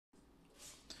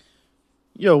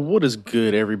Yo, what is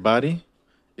good, everybody?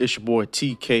 It's your boy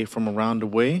TK from around the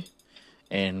way,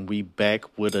 and we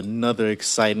back with another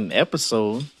exciting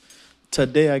episode.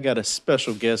 Today, I got a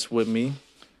special guest with me.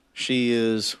 She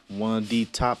is one of the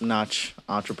top-notch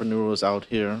entrepreneurs out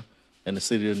here in the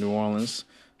city of New Orleans.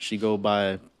 She go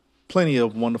by plenty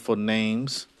of wonderful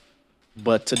names,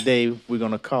 but today we're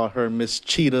gonna call her Miss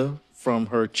Cheetah from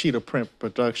her Cheetah Print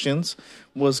Productions.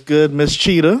 What's good, Miss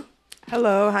Cheetah?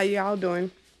 Hello, how y'all doing?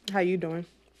 How you doing?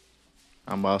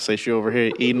 I'm about to say she over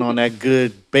here eating on that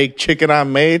good baked chicken I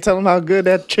made. Tell them how good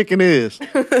that chicken is.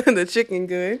 The chicken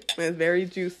good. It's very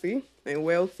juicy and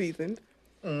well seasoned.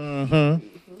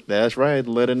 That's right.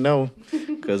 Let her know.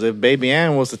 Because if Baby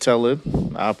Ann was to tell it,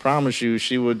 I promise you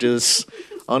she would just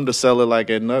undersell it like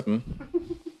it nothing.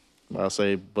 I'll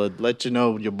say, but let you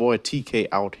know your boy TK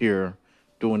out here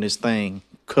doing his thing,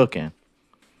 cooking.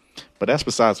 But that's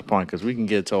besides the point because we can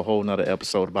get to a whole nother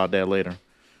episode about that later.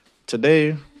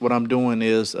 Today, what I'm doing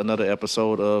is another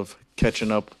episode of catching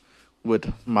up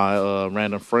with my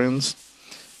random friends.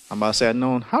 I'm about to say,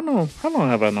 how long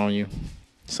have I known you?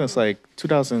 Since like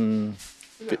 2000,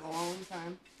 It's been a long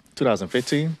time.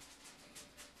 2015?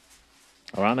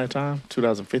 Around that time?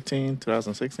 2015,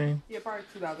 2016? Yeah, probably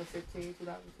 2015,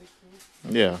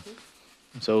 2016. Yeah.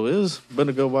 So it's been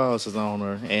a good while since I known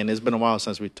her, and it's been a while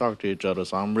since we talked to each other,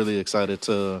 so I'm really excited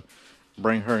to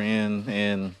bring her in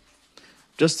and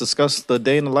just discuss the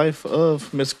day in the life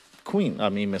of Miss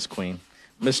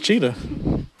Cheetah.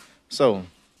 So,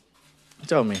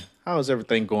 tell me, how is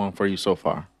everything going for you so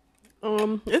far?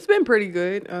 It's been pretty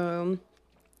good.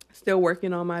 Still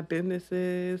working on my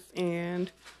businesses and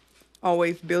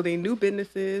always building new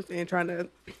businesses and trying to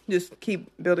just keep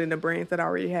building the brands that I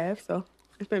already have. So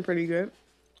it's been pretty good.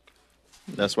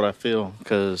 That's what I feel,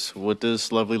 because with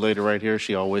this lovely lady right here,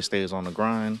 she always stays on the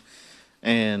grind.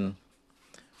 And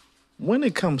when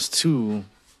it comes to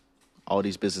all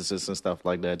these businesses and stuff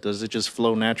like that, does it just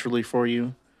flow naturally for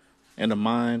you in the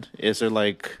mind? Is there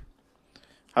like,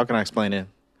 how can I explain it?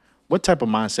 What type of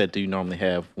mindset do you normally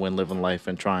have when living life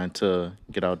and trying to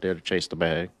get out there to chase the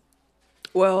bag?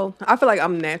 Well, I feel like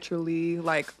I'm naturally,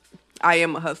 I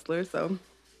am a hustler, so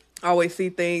I always see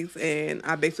things and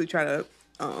I basically try to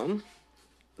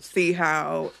see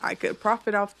how I could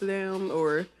profit off of them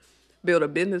or build a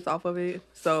business off of it.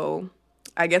 So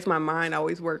I guess my mind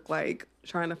always work like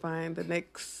trying to find the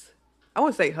next, I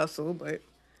wouldn't say hustle, but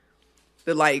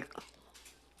the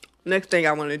next thing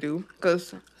I want to do.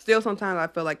 Because still sometimes I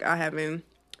feel like I haven't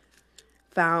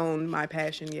found my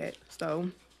passion yet. So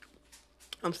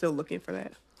I'm still looking for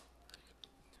that.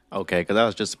 Okay, because I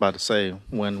was just about to say,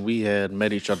 when we had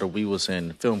met each other, we was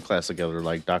in film class together,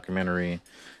 like documentary,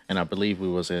 and I believe we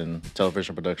was in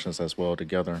television productions as well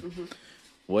together. Mm-hmm.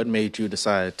 What made you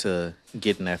decide to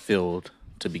get in that field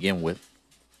to begin with?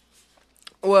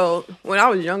 Well, when I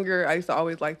was younger, I used to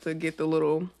always like to get the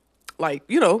little,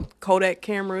 Kodak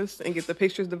cameras and get the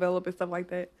pictures developed and stuff like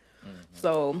that. Mm-hmm.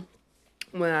 So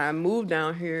when I moved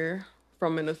down here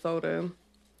from Minnesota,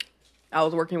 I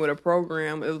was working with a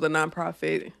program. It was a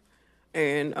nonprofit,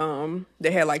 and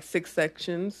they had 6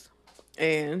 sections.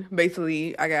 And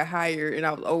basically, I got hired, and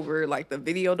I was over the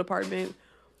video department,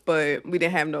 but we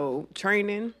didn't have no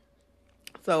training,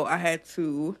 so I had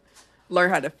to learn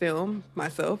how to film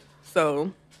myself.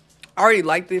 So I already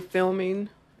liked it filming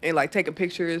and taking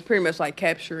pictures, pretty much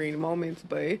capturing moments.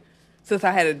 But since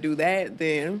I had to do that,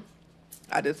 then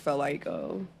I just felt like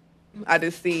I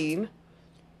just seen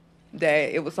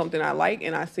that it was something I like,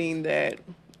 and I seen that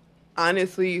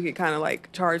honestly you could kind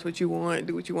of charge what you want,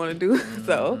 do what you want to do. Mm-hmm.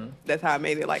 So that's how I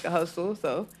made it a hustle.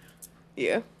 So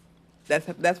yeah,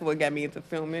 that's what got me into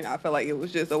filming. I felt like it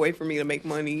was just a way for me to make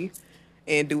money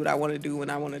and do what I want to do when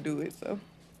I want to do it. So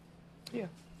yeah.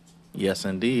 Yes,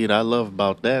 indeed. I love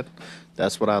about that.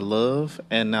 That's what I love.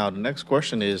 And now the next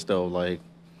question is, though,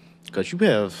 because you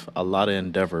have a lot of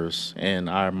endeavors, and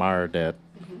I admire that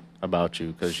about you,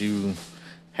 because you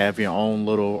have your own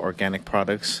little organic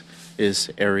products.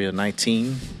 Is Area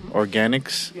 19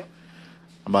 Organics. Yep.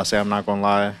 I'm about to say, I'm not going to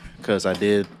lie, because I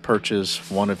did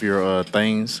purchase one of your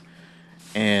things,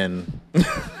 and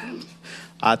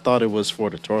I thought it was for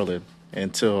the toilet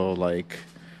until,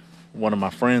 one of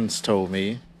my friends told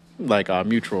me, our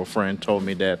mutual friend told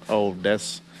me that,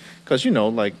 that's, because,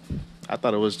 I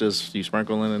thought it was just you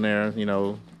sprinkling in there,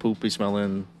 poopy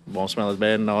smelling, won't smell as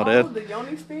bad and all that. Oh, the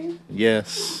Yoni steam?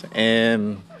 Yes,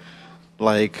 and,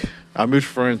 our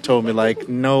mutual friend told me,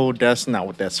 no, that's not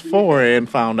what that's for, and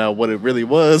found out what it really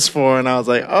was for, and I was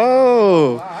like,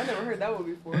 oh. Wow, I never heard that one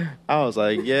before. I was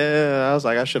like,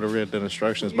 I should have read the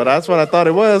instructions, but that's what I thought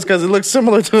it was, because it looked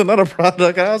similar to another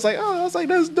product, and I was like,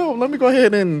 that's dope, let me go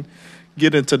ahead and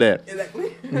get into that.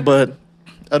 Exactly. But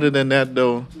other than that,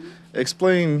 though,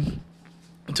 explain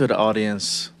to the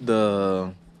audience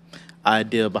the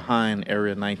idea behind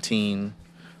Area 19,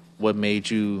 what made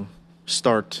you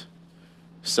start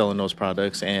selling those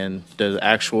products, and the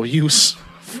actual use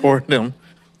for them.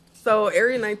 So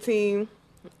Area 19,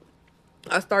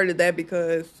 I started that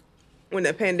because when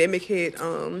the pandemic hit,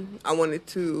 I wanted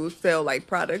to sell like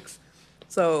products.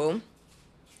 So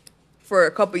for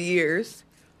a couple years,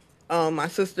 my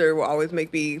sister will always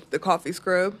make me the coffee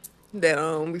scrub that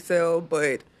we sell,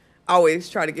 but I always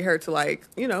try to get her to like,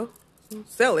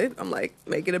 sell it. I'm like,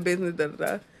 make it a business, da da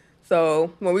da.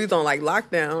 So when we was on like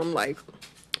lockdown, I'm like,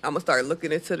 I'm gonna start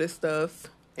looking into this stuff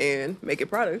and making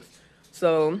products.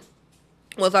 So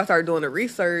once I started doing the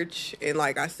research and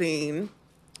like I seen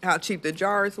how cheap the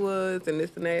jars was and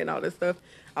this and that and all this stuff,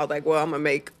 I was like, well, I'm gonna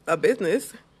make a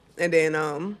business. And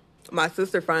then my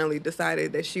sister finally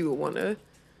decided that she would want to,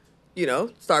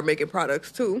 start making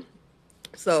products too.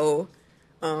 So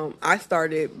I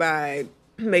started by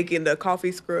making the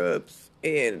coffee scrubs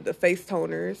and the face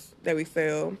toners that we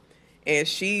sell. And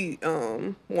she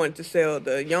wanted to sell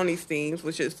the yoni steams,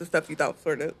 which is the stuff you thought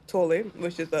for the toilet,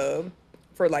 which is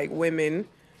for like women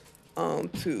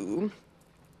to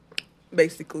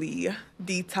basically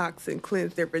detox and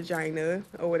cleanse their vagina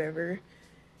or whatever.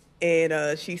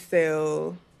 And she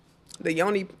sell the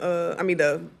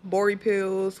the Bori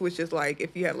pills, which is like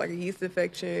if you have like a yeast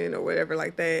infection or whatever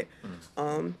like that,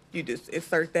 you just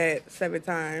insert that 7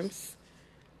 times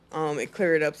and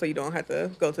clear it up so you don't have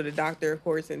to go to the doctor, of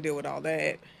course, and deal with all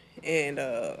that. And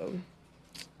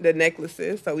the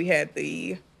necklaces. So we had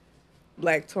the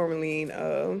black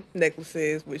tourmaline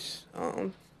necklaces, which,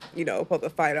 supposed to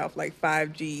fight off like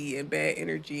 5G and bad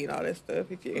energy and all that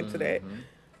stuff if you're into that.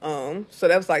 So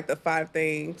that was like the 5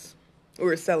 things we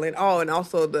were selling. Oh, and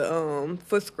also the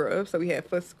foot scrubs. So we had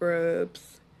foot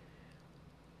scrubs.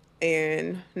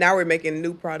 And now we're making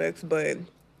new products. But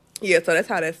yeah, so that's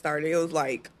how that started. It was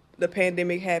like the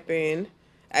pandemic happened.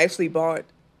 I actually bought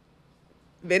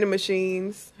vending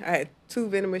machines. I had 2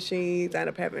 vending machines. I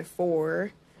ended up having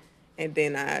 4. And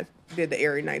then I did the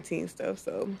Area 19 stuff.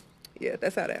 So yeah,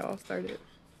 that's how that all started.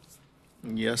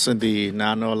 Yes, indeed.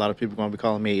 Now I know a lot of people going to be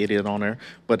calling me an idiot on there,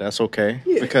 but that's okay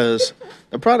Yeah. because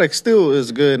the product still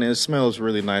is good and it smells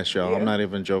really nice, y'all. Yeah. I'm not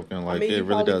even joking. Like, you it really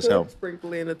probably does could help.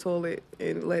 sprinkle it in the toilet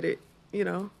and let it,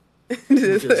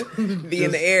 just be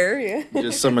in the air. Yeah.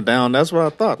 Just simmer down. That's what I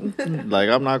thought. Like,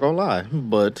 I'm not going to lie.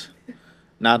 But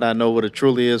now that I know what it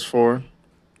truly is for,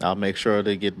 I'll make sure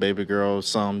to get baby girl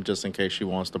some just in case she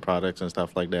wants the products and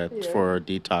stuff like that for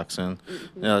detoxing.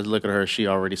 Look at her. She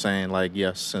already saying, like,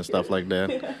 yes and stuff like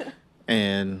that.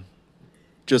 And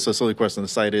just a silly question. The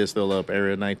site is still up,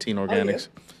 Area 19 Organics.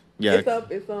 Yeah. It's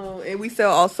up. It's on, and we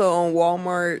sell also on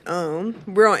Walmart.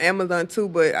 We're on Amazon too,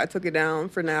 but I took it down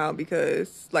for now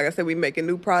because, like I said, we making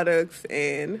new products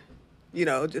and,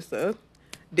 just to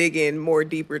dig in more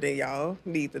deeper than y'all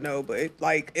need to know. But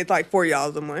like, it's like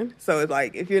 $40 a month, so it's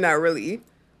like if you're not really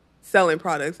selling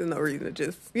products, there's no reason to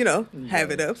just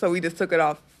have it up. So we just took it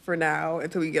off for now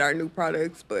until we get our new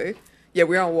products. But yeah,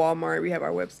 we're on Walmart. We have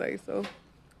our website. So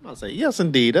I'm about to say, yes,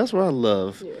 indeed. That's what I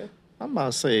love. yeah. I'm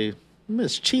about to say,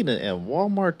 Miss Cheetah at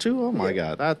Walmart, too? Oh, my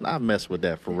God. I mess with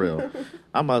that for real.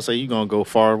 I'm about to say, you're going to go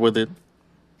far with it.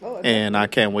 And I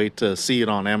can't wait to see it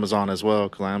on Amazon as well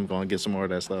because I'm going to get some more of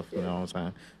that stuff. You know what I'm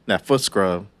saying? That foot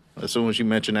scrub. As soon as you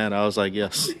mentioned that, I was like,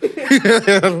 yes.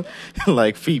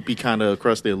 Like, feet be kind of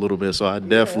crusty a little bit, so I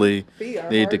definitely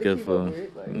need to get for.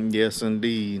 Yes,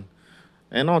 indeed.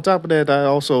 And on top of that, I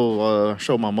also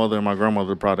showed my mother and my grandmother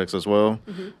the products as well.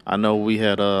 I know we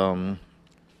had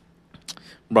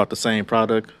brought the same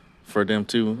product for them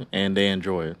too, and they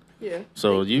enjoy it. Yeah.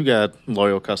 So you got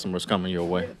loyal customers coming your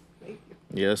way. Thank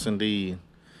you. Yes, indeed.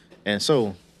 And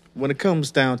so when it comes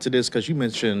down to this, because you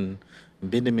mentioned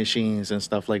vending machines and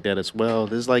stuff like that as well,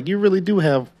 there's like you really do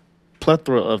have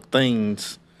plethora of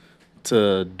things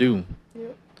to do.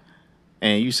 Yep.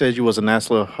 And you said you was a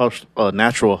natural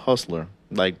hustler.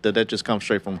 Like, did that just come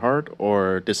straight from heart,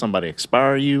 or did somebody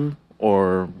inspire you,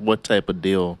 or what type of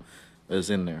deal is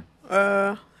in there?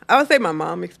 I would say my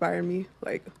mom inspired me.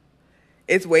 Like,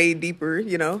 it's way deeper,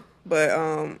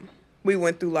 But we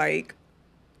went through like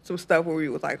some stuff where we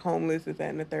was like homeless, this, that,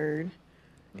 and the third.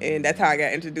 And that's how I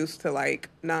got introduced to like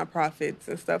nonprofits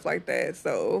and stuff like that.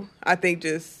 So I think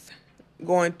just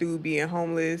going through being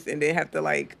homeless and then have to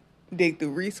like dig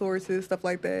through resources, stuff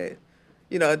like that,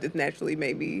 it just naturally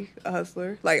made me a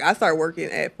hustler. Like, I started working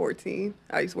at 14.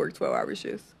 I used to work 12-hour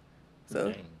shifts.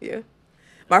 So, yeah.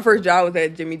 My first job was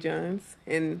at Jimmy John's,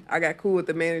 and I got cool with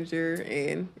the manager,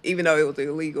 and even though it was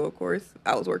illegal, of course,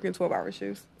 I was working 12-hour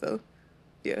shifts. So,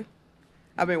 yeah.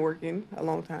 I've been working a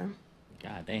long time.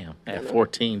 God damn. At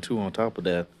 14 too on top of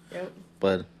that. Yep.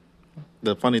 But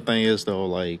the funny thing is though,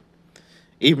 like,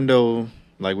 even though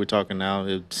like we're talking now,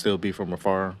 it'd still be from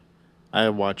afar. I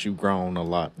watch you grown a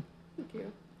lot. Thank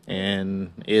you.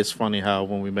 And it's funny how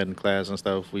when we met in class and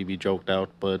stuff, we be joked out.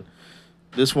 But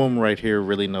this woman right here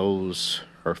really knows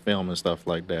her film and stuff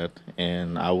like that.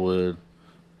 And I would,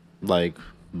 like,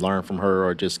 learn from her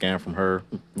or just scan from her.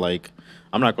 Like,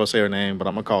 I'm not going to say her name, but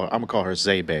I'm going to call her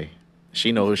Zaybe.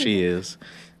 She knows who she is.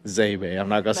 Zaybe. I'm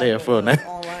not going to say her full name.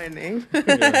 Online name.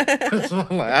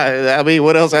 I mean,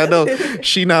 what else I know?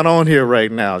 She not on here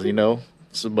right now, you know?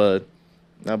 So, but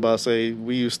I'm about to say,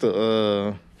 we used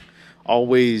to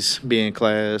always be in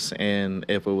class, and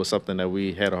if it was something that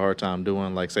we had a hard time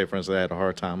doing, like, say, for instance, I had a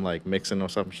hard time, like, mixing or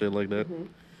some shit like that,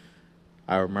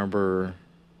 I remember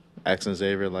asking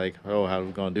Xavier, like, oh, how are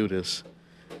we going to do this?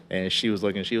 And she was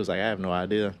looking, she was like, I have no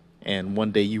idea. And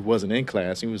one day you wasn't in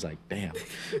class. He was like, damn.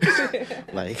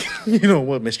 Like, you know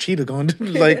what Miss Cheetah gonna do?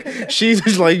 Like,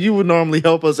 she's like, you would normally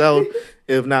help us out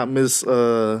if not Miss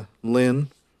Lynn.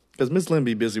 Because Miss Lynn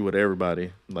be busy with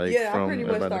everybody. Like, Yeah, I from pretty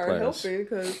much everybody in started class. helping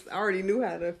because I already knew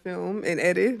how to film and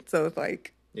edit. So it's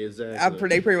like, Exactly.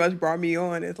 they pretty much brought me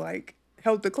on as like,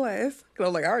 help the class. Because I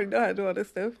was like, I already know how to do all this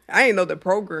stuff. I didn't know the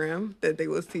program that they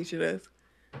was teaching us.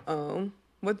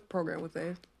 What program was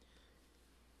that?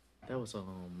 That was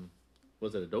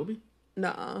it Adobe?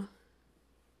 Nuh-uh.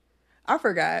 I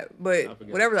forgot, but I forgot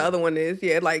whatever the too. other one is,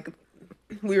 yeah, like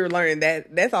we were learning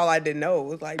that. That's all I didn't know.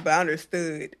 Was like, but I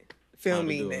understood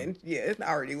filming do it. and yeah, I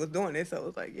already was doing it, so it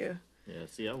was like, yeah. Yeah,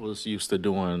 see, I was used to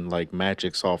doing, like,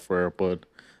 Magic software, but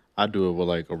I do it with,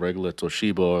 like, a regular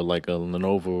Toshiba or, like, a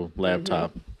Lenovo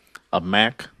laptop. A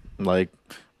Mac, like,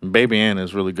 Baby Ann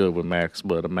is really good with Macs,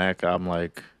 but a Mac, I'm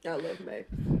like, I love Mac.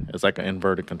 it's like an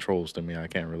inverted controls to me. I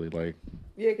can't really, like,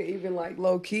 Yeah, 'cause even like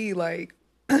low key, like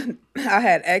I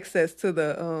had access to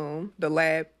the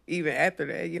lab even after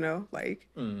that, you know. Like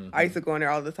I used to go in there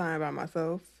all the time by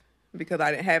myself because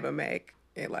I didn't have a Mac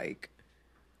and like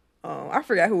I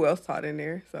forgot who else taught in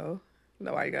there, so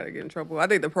nobody got to get in trouble. I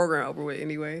think the program over with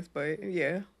anyways, but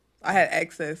yeah, I had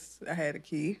access. I had a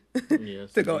key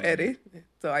Yes, to go indeed. edit,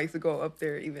 so I used to go up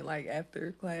there even like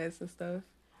after class and stuff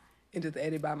and just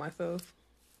edit by myself.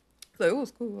 So it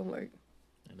was cool. I'm like.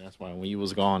 And that's why when you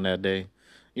was gone that day,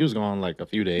 you was gone like a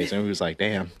few days, and we was like,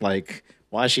 damn, like,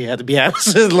 why she had to be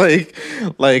absent?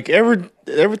 like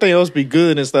everything else be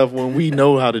good and stuff when we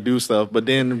know how to do stuff, but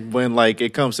then when like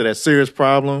it comes to that serious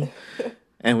problem,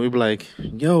 and we be like,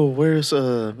 yo, where's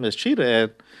Miss Cheetah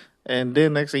at? And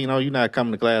then next thing you know, you're not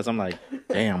coming to class. I'm like,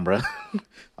 damn, bro. I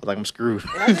was like, I'm screwed.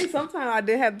 And I think sometimes I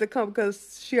did have to come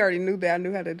because she already knew that I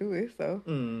knew how to do it. So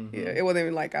yeah, it wasn't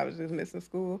even like I was just missing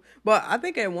school. But I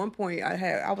think at one point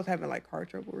I was having like car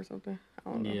trouble or something. I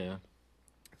don't know. Yeah.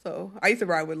 So I used to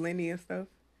ride with Lenny and stuff,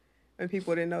 and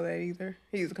people didn't know that either.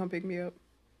 He used to come pick me up.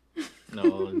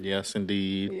 No, yes,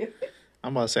 indeed. Yeah,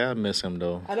 I'm about to say I miss him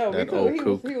though. I know. Me That too. old He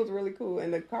kook. was really cool,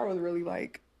 and the car was really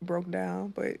like broke down,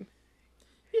 but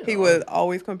Yeah, he would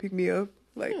always come pick me up.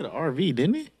 Like He had an RV,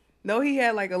 didn't he? no, he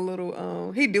had like a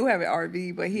little he do have an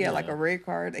RV, but he had like Yeah. a red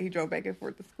car that he drove back and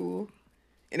forth to school.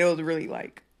 And it was really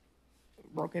like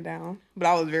broken down. But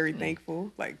I was very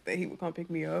thankful like that he would come pick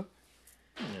me up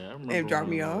Yeah, I remember and drop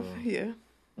me when, off. Yeah.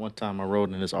 One time I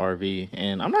rode in his RV,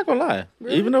 and I'm not gonna lie,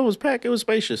 Really? even though it was packed, it was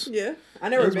spacious. Yeah. I It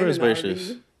never was been very in an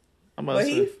spacious. RV. I'm about But to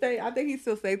he say, I think he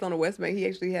still stays on the West Bank. He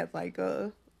actually has like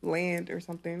land or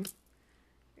something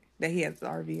that he has the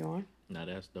RV on. nah,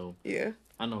 that's dope. Yeah.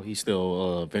 I know he's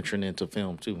still venturing into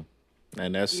film too,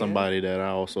 and that's Yeah. somebody that I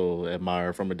also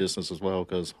admire from a distance as well.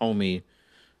 Because homie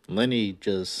Lenny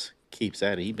just keeps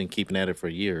at it. He's been keeping at it for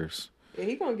years. Yeah,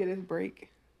 he gonna get his break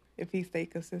if he stay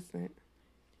consistent.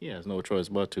 He has no choice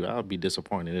but to. I'd be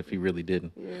disappointed if he really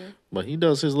didn't. Yeah. But he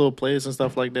does his little plays and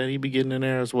stuff like that. He be getting in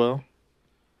there as well.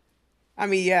 I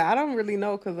mean, yeah, I don't really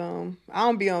know because I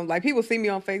don't be on like people see me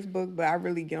on Facebook, but I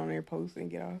really get on there, post and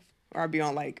get off, or I be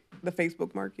on like the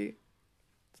Facebook market.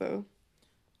 So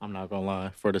I'm not gonna lie.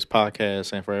 For this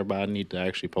podcast and for everybody, I need to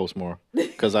actually post more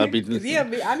because I be. yeah,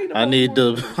 I need to. I post need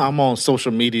more. to. I'm on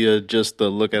social media just to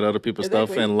look at other people's stuff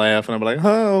Exactly. and laugh, and I'm like,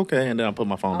 "Oh, okay," and then I put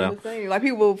my phone I'm down. the same. Like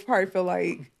people will probably feel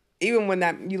like even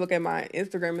when you look at my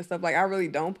Instagram and stuff, like I really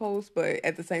don't post, but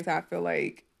at the same time, I feel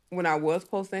like when I was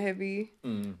posting heavy,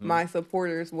 my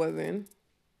supporters wasn't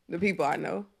the people I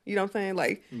know. You know what I'm saying?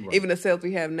 Like even the sales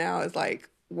we have now is like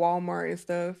Walmart and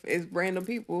stuff. It's random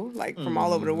people like from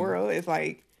all over the world. It's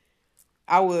like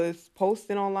I was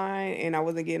posting online and I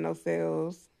wasn't getting no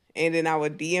sales, And then I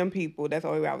would DM people. That's the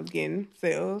only way I was getting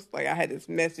sales. Like I had this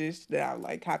message that I would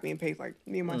like copy and paste. Like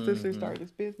me and my sister started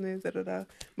this business. Da da da.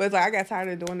 But it's like I got tired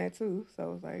of doing that too.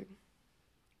 So it's like,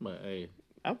 But hey,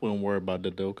 I wouldn't worry about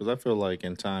that though, because I feel like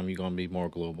in time you're gonna be more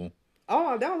global.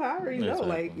 oh, that was I already know.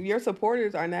 Like Exactly. your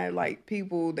supporters are not like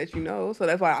people that you know. So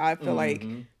that's why I feel like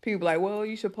Mm-hmm. people like, well,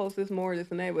 you should post this more, this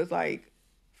and that. But it's like,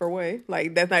 for what?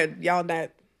 Like that's not y'all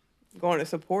not going to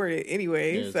support it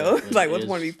anyway. Yeah, So exactly. like, what's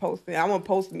one to be posting? I want to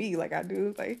post me like I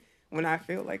do, like when I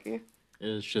feel like it.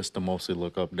 It's just to mostly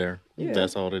look up there. Yeah.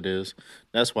 That's all it is.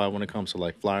 That's why when it comes to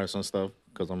like flyers and stuff,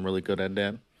 because I'm really good at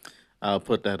that, I'll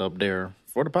put that up there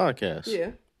for the podcast.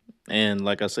 Yeah. And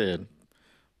like I said,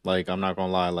 like I'm not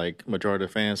gonna lie, like majority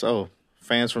of fans,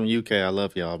 fans from UK, I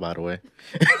love y'all by the way,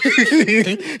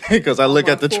 because I look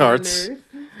My at the charts. foreigners.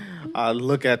 I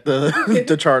look at the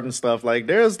the chart and stuff. Like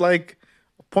there's like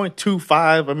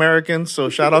 0.25 Americans, so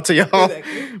shout out to y'all.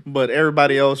 Exactly. But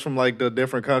everybody else from like the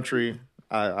different country,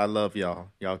 I love y'all.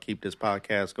 Y'all keep this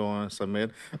podcast going.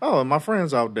 Submit. Oh, and my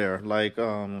friends out there, like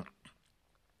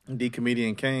D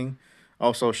Comedian King.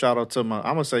 Also, shout out to my.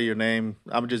 I'm gonna say your name.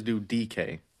 I'm gonna just do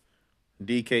DK.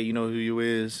 DK, you know who you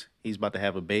is. He's about to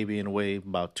have a baby in a way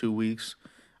about 2 weeks.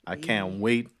 I can't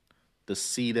wait to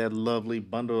see that lovely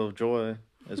bundle of joy.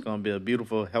 It's gonna be a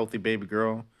beautiful, healthy baby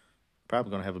girl.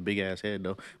 Probably gonna have a big ass head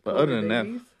though. But other than that,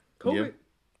 COVID. yeah.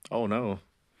 Oh no,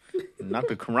 not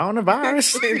the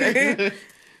coronavirus.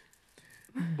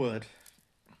 But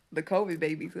The COVID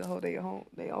babies will hold their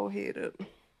old head up.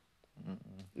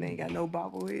 They ain't got no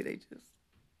bobblehead. They just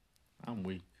I'm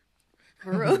weak.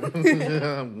 for real.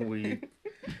 I'm weak.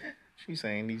 She's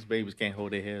saying these babies can't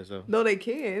hold their heads up. No, they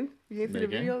can. You can see They the can?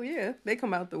 video. Yeah, they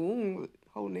come out the womb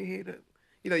holding their head up.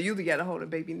 You know, usually got to hold a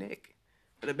baby neck,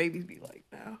 but the babies be like,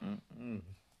 now.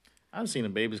 I've seen the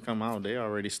babies come out. They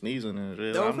already sneezing and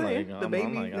shit. Don't I'm say like, the I'm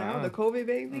babies like, now, the COVID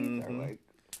babies are like,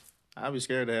 I'd be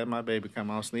scared to have my baby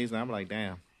come out sneezing. I'm like,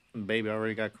 damn, the baby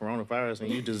already got coronavirus and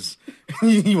you just,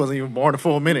 he wasn't even born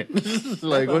for a minute. Like, that's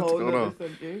a what's whole going nother on?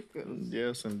 subject. 'Cause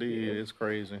Yes, indeed. Yeah. It's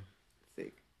crazy.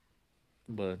 sick.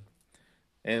 But,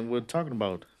 and we're talking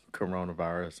about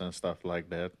coronavirus and stuff like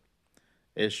that.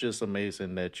 It's just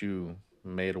amazing that you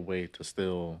made a way to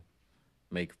still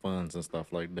make funds and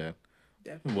stuff like that.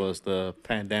 Definitely. Was the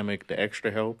pandemic the extra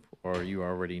help, or you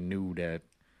already knew that?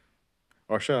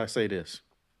 Or should I say this?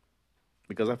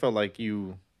 Because I felt like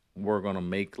you were going to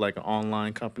make like an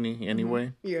online company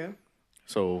anyway. Yeah.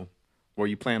 So were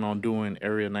you planning on doing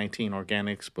Area 19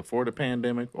 organics before the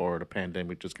pandemic, or the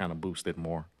pandemic just kind of boosted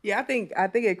more? Yeah, I think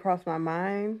it crossed my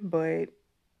mind, but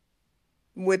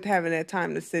with having that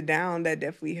time to sit down, that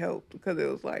definitely helped because it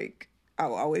was like I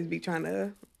would always be trying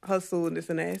to hustle and this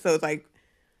and that. So it's like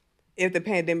if the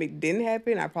pandemic didn't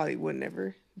happen, I probably would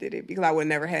never did it because I would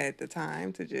never had the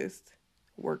time to just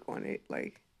work on it.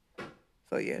 Like,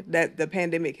 so yeah, that the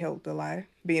pandemic helped a lot.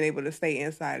 Being able to stay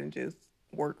inside and just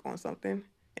work on something,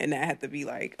 and that had to be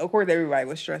like, of course, everybody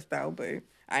was stressed out, but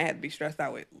I had to be stressed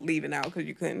out with leaving out because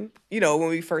you couldn't, you know, when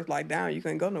we first locked down, you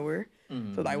couldn't go nowhere.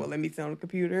 So like, well, let me sit on the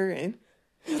computer and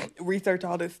research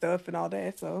all this stuff and all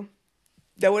that. So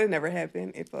that would have never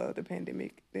happened if the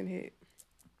pandemic didn't hit,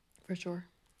 for sure.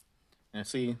 And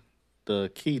see,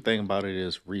 the key thing about it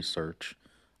is research.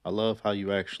 I love how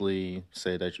you actually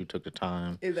say that you took the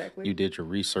time. Exactly. You did your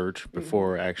research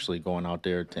before actually going out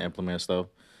there to implement stuff.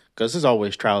 Because there's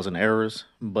always trials and errors,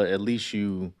 but at least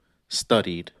you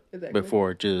studied Exactly.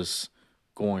 before just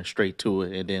going straight to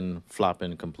it and then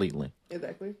flopping completely.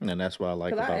 Exactly. And that's what I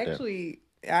like Because about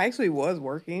I actually was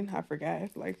working. I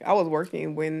forgot. Like I was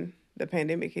working when the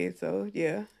pandemic hit. So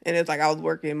yeah, and it's like I was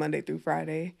working Monday through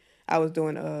Friday. I was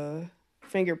doing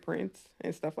fingerprints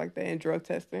and stuff like that and drug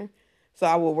testing. So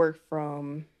I would work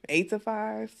from 8 to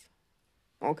 5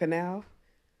 on Canal.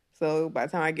 So by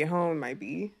the time I get home, it might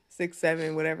be 6,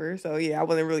 7, whatever. So yeah, I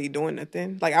wasn't really doing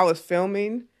nothing. Like I was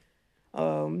filming,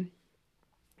 the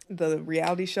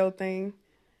reality show thing,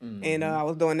 and I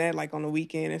was doing that like on the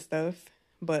weekend and stuff.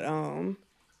 But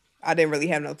I didn't really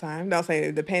have no time. I was saying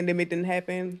if the pandemic didn't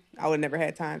happen, I would never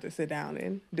had time to sit down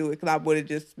and do it because I would have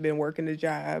just been working the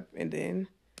job and then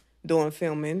doing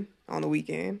filming on the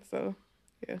weekend. So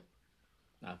yeah.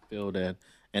 I feel that.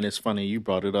 And it's funny, you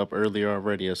brought it up earlier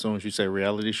already. As soon as you say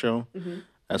reality show,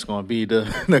 that's going to be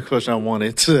the question I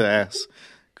wanted to ask.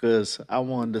 Because I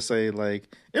wanted to say,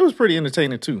 like, it was pretty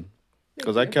entertaining, too.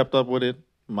 Because I kept up with it.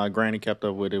 My granny kept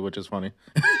up with it, which is funny.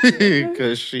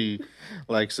 Because she,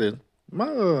 like, said,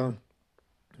 my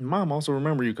mom also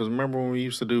remember you. Because remember when we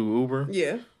used to do Uber?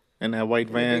 Yeah. In that white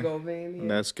The van? big old van, yeah.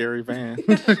 That scary van.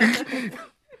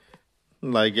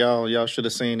 Like y'all should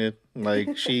have seen it.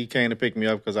 Like she came to pick me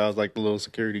up because I was like the little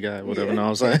security guy, whatever. Yeah. You know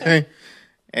what I'm saying?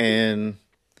 And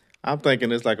I'm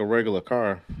thinking it's like a regular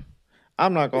car.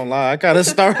 I'm not gonna lie. I got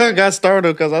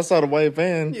started because I saw the white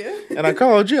van, Yeah. and I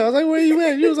called you. I was like, "Where you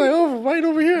at?" You was like, "Oh, right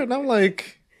over here." And I'm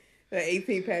like, The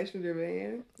 18 passenger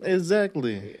van.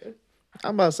 "Exactly." Yeah.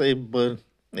 I'm about to say, but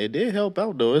it did help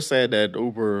out though. It's sad that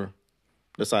Uber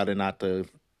decided not to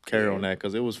carry on that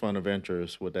because it was fun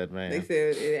adventures with that van. They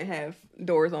said it didn't have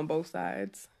doors on both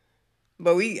sides.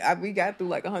 But we got through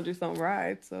like 100-something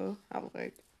rides, so I was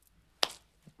like,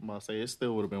 I'm about to say it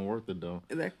still would have been worth it though.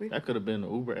 exactly. That could have been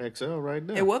Uber XL right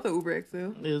there. It was an Uber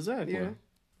XL. Exactly. Yeah.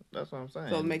 That's what I'm saying.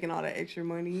 So making all that extra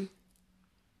money.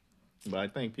 But I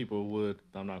think people would,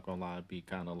 I'm not gonna lie, be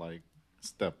kind of like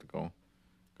skeptical.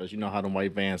 Because you know how the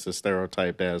white vans is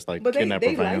stereotyped as like But kidnapper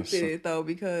they vans. liked it though,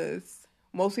 because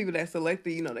most people that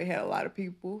selected, they had a lot of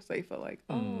people. So they felt like,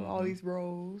 all these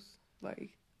rows. Like,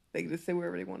 they could just sit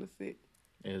wherever they want to sit.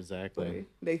 Exactly.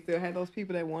 But they still had those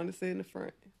people that wanted to sit in the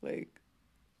front. Like,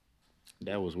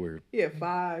 that was weird. yeah,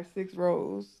 5, 6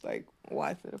 rows. Like,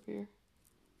 why sit up here?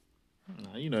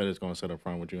 Nah, you know they're gonna sit up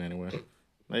front with you anyway.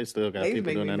 They still got They people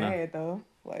make me doing that now. mad though.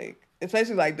 Like,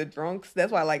 especially like the drunks.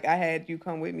 That's why like I had you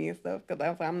come with me and stuff, because I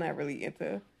was like, I'm not really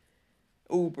into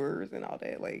Ubers and all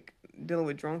that. Like, dealing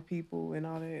with drunk people and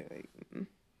all that. Like,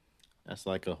 That's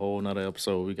like a whole nother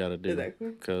episode we gotta do. Exactly.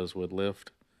 Because with Lyft,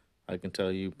 I can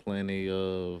tell you plenty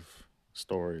of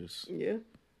stories. yeah.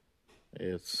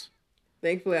 It's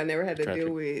Thankfully, I never had to Tragic.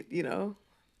 deal with,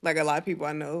 like a lot of people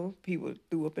I know, people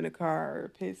threw up in the car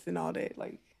or piss and all that.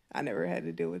 Like, I never had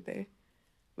to deal with that.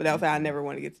 But that was I never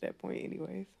want to get to that point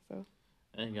anyways. So,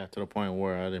 and it got to the point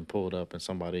where I didn't pull it up and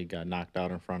somebody got knocked out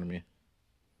in front of me.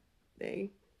 dang.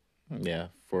 Yeah,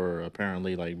 for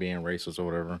apparently like being racist or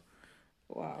whatever.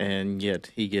 Wow. And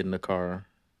yet he get in the car.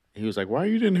 He was like, "Why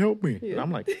you didn't help me?" Yeah. And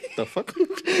I'm like, "The fuck?"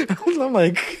 I'm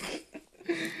like,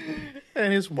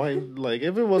 and his wife, like,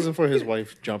 if it wasn't for his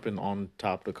wife jumping on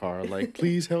top of the car, like,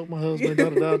 "Please help my husband." Da,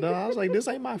 da, da, da. I was like, "This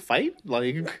ain't my fight."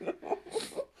 Like,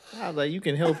 I was like, "You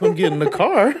can help him get in the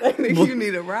car." You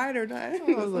need a ride or not?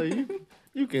 I was like,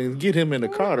 you can get him in the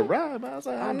car to ride." But I was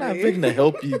like, I'm not did. fitting to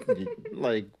help you.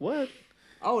 Like, what?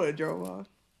 I would have drove off.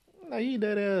 Like, he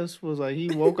dead ass was like, he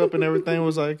woke up and everything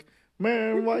was like,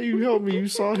 "Man, why you help me? You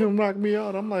saw him knock me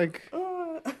out." I'm like,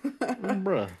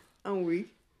 bruh. I'm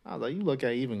weak. I was like, you look,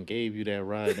 I even gave you that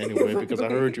ride anyway because I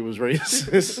heard you was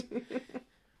racist.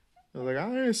 I was like,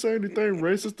 I ain't say anything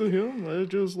racist to him.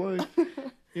 It's just like,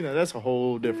 that's a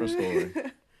whole different story.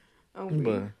 I'm weak.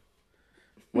 But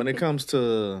when it comes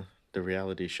to the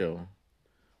reality show,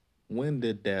 when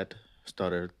did that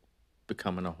start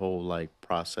becoming a whole like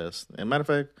process? And matter of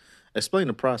fact, explain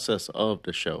the process of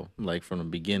the show, like from the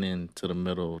beginning to the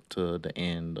middle to the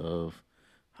end of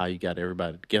how you got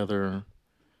everybody together,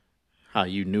 how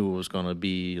you knew it was gonna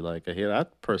be like a hit. I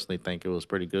personally think it was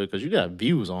pretty good because you got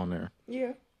views on there.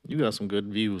 Yeah. You got some good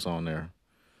views on there.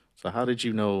 So how did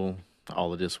you know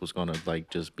all of this was gonna like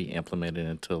just be implemented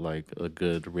into like a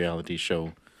good reality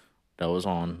show that was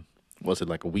on? Was it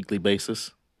like a weekly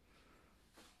basis?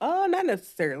 Not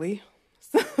necessarily.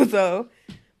 So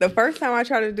the first time I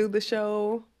tried to do the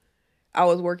show, I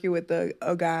was working with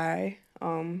a guy.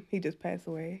 He just passed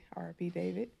away. R.I.P.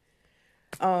 David.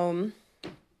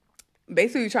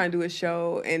 Basically trying to do a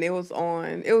show, and it was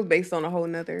based on a whole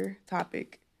nother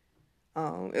topic.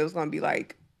 It was gonna be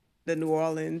like the New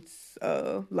Orleans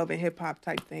love and hip hop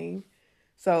type thing.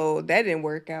 So that didn't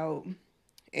work out.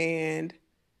 And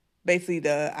basically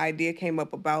the idea came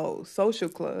up about social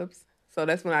clubs. So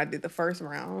that's when I did the first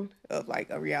round of like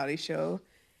a reality show.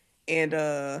 And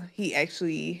he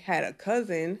actually had a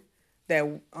cousin that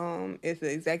is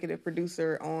the executive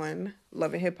producer on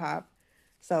Love and Hip Hop.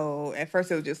 So at first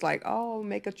it was just like, oh,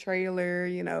 make a trailer,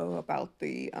 about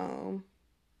the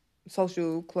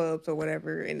social clubs or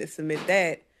whatever, and to submit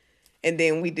that. And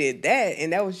then we did that,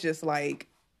 and that was just like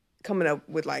coming up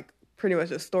with like pretty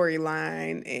much a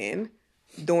storyline and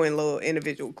doing little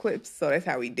individual clips. So that's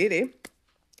how we did it.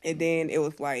 And then it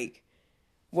was like,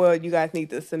 well, you guys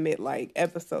need to submit like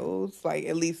episodes, like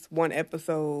at least 1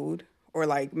 episode or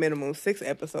like minimum 6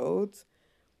 episodes.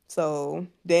 So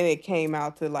then it came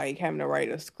out to like having to write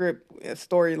a script, a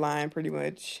storyline pretty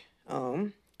much.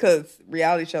 Because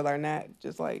reality shows are not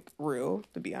just like real,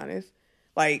 to be honest.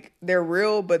 Like they're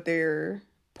real, but they're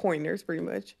pointers pretty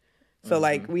much. So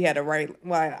like we had to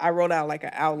I wrote out like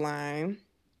an outline,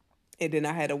 and then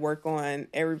I had to work on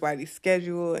everybody's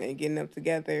schedule and getting them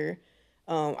together.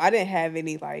 I didn't have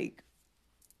any like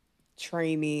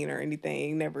training or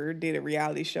anything, never did a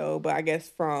reality show, but I guess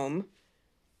from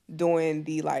doing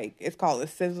the like, it's called a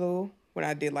sizzle, when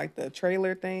I did like the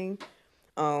trailer thing.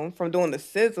 From doing the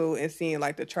sizzle and seeing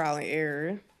like the trial and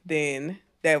error, then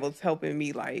that was helping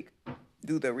me like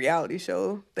do the reality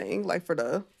show thing, like for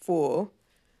the full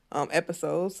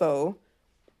episode. So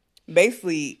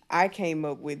basically, I came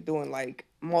up with doing like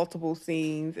multiple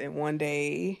scenes in one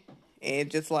day and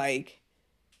just like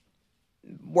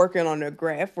working on a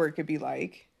graph where it could be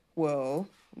like, well,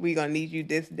 we're gonna need you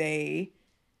this day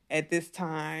at this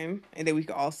time, and then we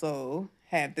could also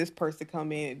have this person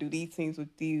come in and do these things with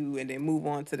you and then move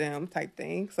on to them type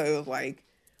thing. So it was like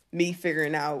me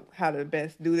figuring out how to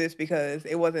best do this because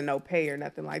it wasn't no pay or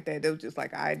nothing like that. It was just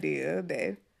like an idea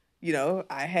that,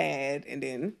 I had and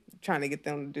then trying to get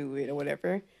them to do it or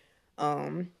whatever.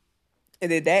 And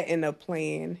then that ended up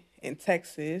playing in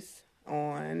Texas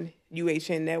on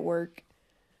UHN Network.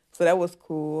 So that was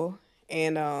cool.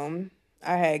 And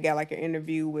I had got like an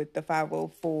interview with the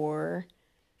 504,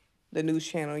 the news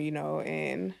channel,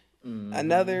 and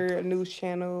another news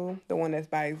channel, the one that's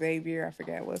by Xavier, I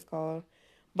forget what it's called.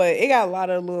 But it got a lot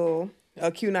of little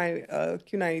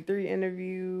Q93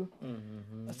 interview.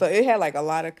 Mm-hmm. So it had like a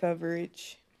lot of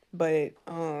coverage. But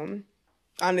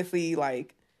honestly,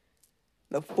 like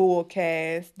the full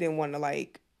cast didn't want to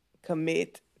like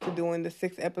commit to doing the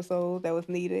 6 episodes that was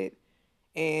needed.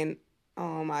 And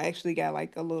I actually got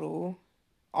like a little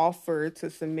offer to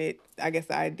submit, I guess,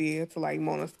 the idea to like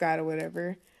Mona Scott or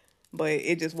whatever, but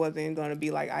it just wasn't going to be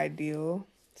like ideal.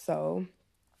 So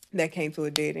that came to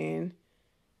a dead end.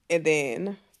 And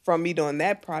then from me doing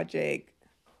that project,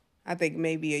 I think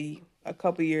maybe a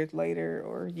couple years later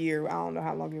or a year, I don't know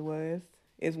how long it was,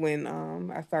 is when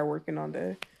I started working on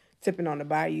the Tipping on the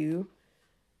Bayou,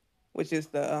 which is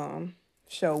the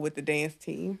show with the dance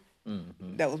team.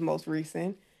 Mm-hmm. That was most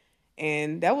recent.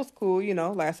 And that was cool,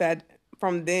 Like I said,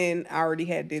 from then I already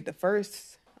did the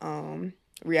first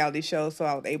reality show, so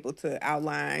I was able to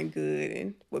outline good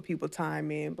and what people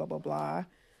time in, blah, blah, blah.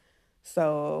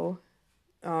 So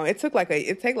it took like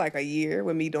a year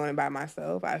with me doing it by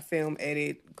myself. I film,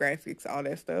 edit, graphics, all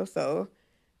that stuff. So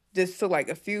just took like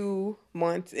a few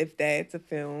months, if that, to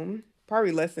film.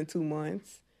 Probably less than 2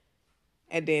 months.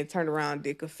 And then turned around,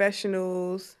 did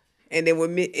confessionals. And then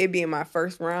with it being my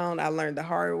first round, I learned the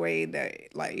hard way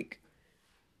that like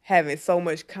having so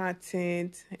much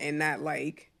content and not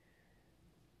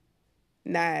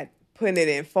putting it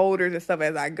in folders and stuff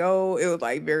as I go, it was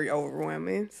like very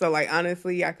overwhelming. So like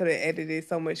honestly, I could have edited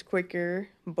so much quicker,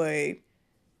 but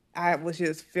I was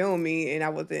just filming and I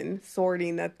wasn't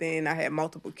sorting nothing. I had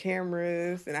multiple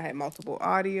cameras and I had multiple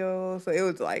audio, so it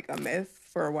was like a mess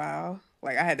for a while.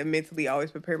 Like I had to mentally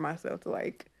always prepare myself to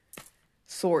like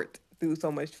sort through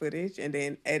so much footage and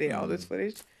then edit all this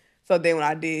footage. So then when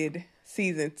I did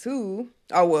season 2,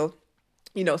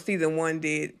 season 1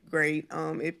 did great.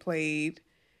 It played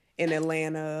in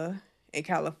Atlanta, in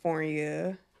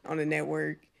California on the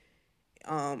network.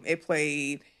 It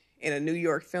played in a New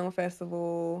York Film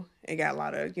Festival and got a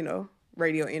lot of,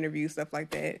 radio interviews, stuff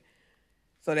like that.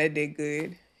 So that did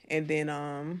good. And then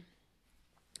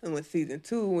and with season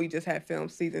 2, we just had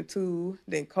filmed season 2,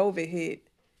 then COVID hit.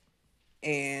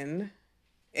 And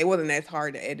it wasn't as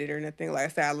hard to edit or nothing. Like I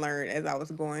said, I learned as I was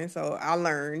going. So I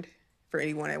learned for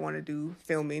anyone that want to do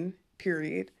filming,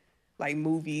 period, like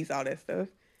movies, all that stuff.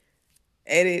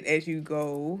 Edit as you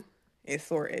go and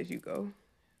sort as you go.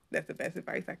 That's the best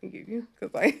advice I can give you.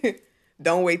 Because, like,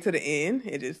 don't wait till the end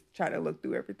and just try to look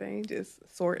through everything. Just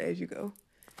sort as you go.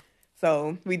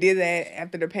 So we did that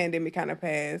after the pandemic kind of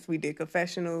passed. We did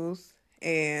confessionals.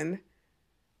 And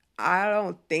I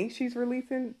don't think she's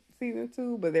releasing season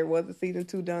 2, but there was a season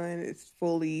 2 done. It's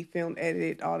fully filmed,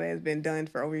 edited. All that has been done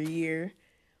for over a year.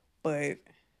 But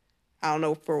I don't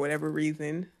know, for whatever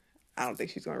reason, I don't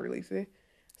think she's going to release it.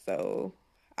 So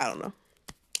I don't know.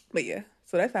 But yeah,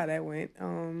 so that's how that went.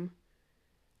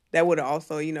 That would have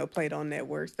also, played on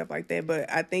network, stuff like that.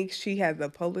 But I think she has a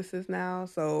publicist now.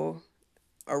 So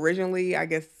originally, I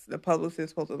guess the publicist is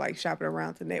supposed to like shop it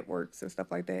around to networks and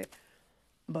stuff like that.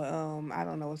 But I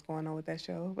don't know what's going on with that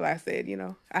show. But like I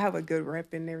said, I have a good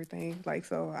rep and everything. Like,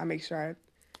 so I make sure I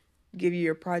give you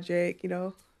your project,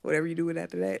 whatever you do with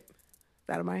after that, it's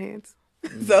out of my hands.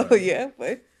 Mm-hmm. So yeah,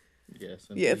 but yes,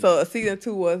 indeed. Yeah. So season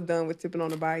 2 was done with Tipping on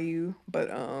the Bayou, but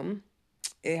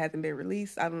it hasn't been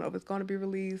released. I don't know if it's going to be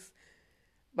released.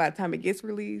 By the time it gets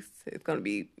released, it's going to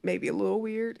be maybe a little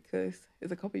weird because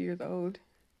it's a couple years old.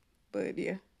 But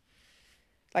yeah,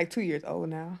 like 2 years old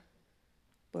now.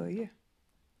 But yeah.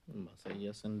 I'm about to say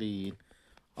yes, indeed.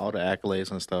 All the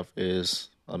accolades and stuff is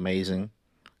amazing.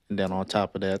 And then on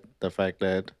top of that, the fact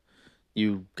that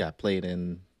you got played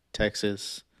in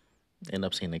Texas, end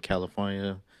up seeing in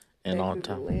California, and Texas, on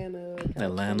top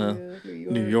Atlanta,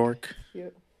 New York.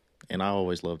 and I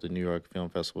always love the New York film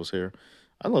festivals here.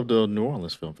 I love the New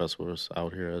Orleans film festivals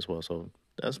out here as well. So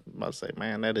that's I say,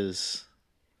 man, It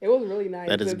was really nice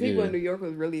that is because people in good. New York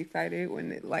was really excited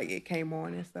when it came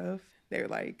on and stuff. They were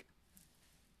like,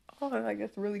 "Oh, like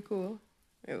that's really cool."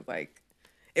 It was like,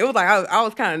 I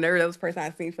was kind of nervous. That was the first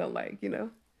time I seen something like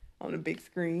on the big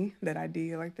screen that I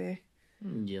did like that.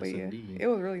 But Yes, yeah, indeed. it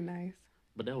was really nice.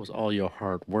 But that was all your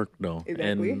hard work, though.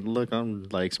 Exactly. And look, I'm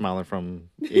like smiling from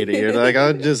ear to ear. Like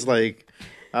I'm just like,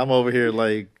 I'm over here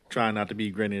like trying not to be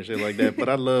grinning and shit like that. But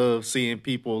I love seeing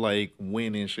people like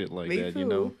win and shit like Me that. You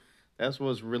know, too. that's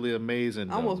what's really amazing,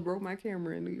 I though. almost broke my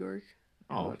camera in New York.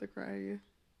 I was Oh, about to cry.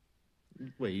 Yeah.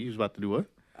 wait, you was about to do what?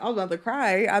 I was about to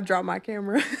cry. I dropped my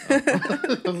camera.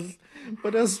 Oh.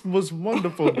 But that's was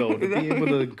wonderful though to be able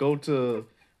to Exactly. go to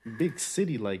big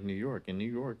city like New York, and New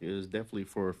York is definitely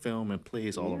for film and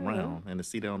plays all Yeah. around, and to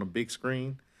see that on a big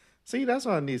screen. See, that's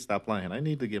why I need to stop playing. I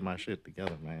need to get my shit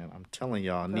together, man. I'm telling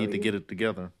y'all, I So need to yeah. get it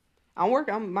together. I'm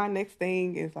working. My next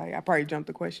thing is like I probably jumped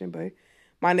the question, but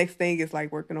my next thing is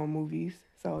like working on movies.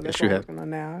 So that's Yes, what you I'm have. working on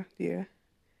now. Yeah.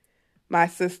 My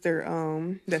sister,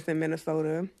 that's in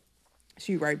Minnesota,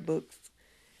 she write books.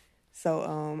 So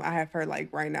I have her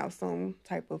like writing out some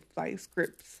type of like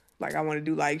scripts. Like I want to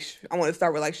do like I want to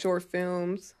start with like short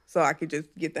films, so I could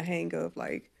just get the hang of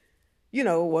like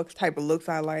what type of looks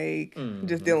I like,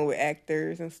 just Hmm. dealing with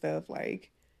actors and stuff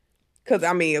like. Cause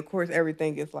I mean, of course,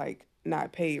 everything is like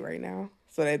not paid right now,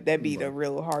 so that be the Right.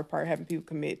 real hard part, having people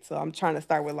commit. So I'm trying to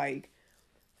start with like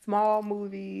small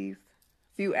movies,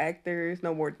 few actors,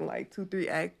 no more than like 2, 3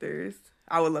 actors.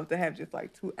 I would love to have just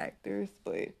like 2 actors,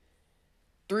 but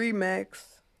 3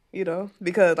 max,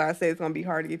 because like I said, it's gonna be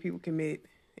hard to get people commit,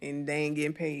 and they ain't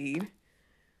getting paid.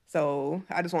 So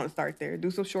I just want to start there,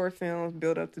 do some short films,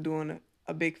 build up to doing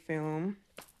a big film,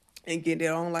 and get it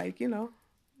on like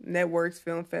networks,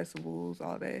 film festivals,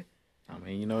 all that. I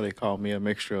mean, they call me a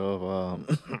mixture of a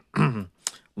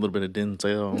little bit of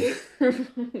Denzel,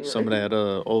 some of Right.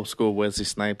 that old school Wesley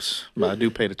Snipes, but I do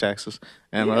pay the taxes,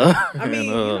 and Yeah. I and mean,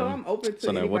 I'm open to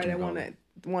some of that anybody that want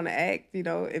whatchamacallit. to act.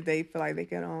 If they feel like they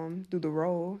can do the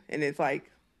role, and it's like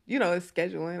it's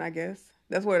scheduling. I guess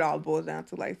that's where it all boils down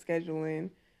to, like scheduling.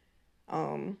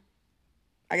 Um,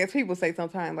 I guess people say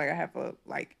sometimes like I have a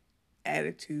like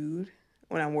attitude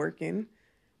when I'm working,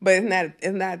 but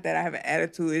it's not that I have an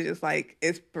attitude. It's just like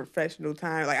it's professional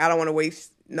time. Like I don't want to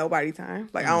waste nobody time.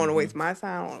 Like I don't want to Hmm. waste my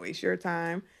time. I don't want to waste your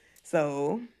time.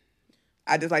 So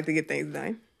I just like to get things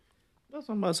done. That's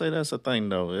what I'm about to say. That's the thing,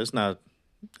 though. It's not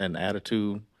an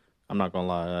attitude. I'm not gonna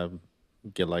lie. I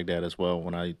get like that as well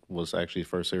when I was actually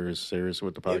first serious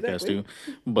with the podcast Exactly. too.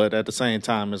 But at the same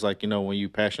time, it's like when you're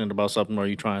passionate about something or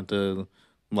you're trying to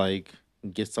like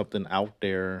get something out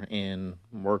there and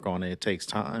work on it, it takes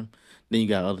time. Then you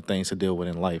got other things to deal with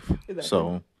in life. Exactly.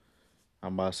 So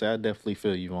I'm about to say I definitely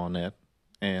feel you on that.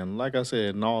 And like I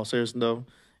said, in all seriousness though,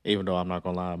 even though I'm not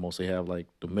gonna lie, I mostly have like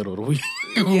the middle of the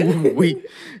Yeah. week week.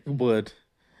 But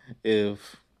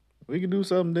if we can do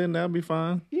something then that'll be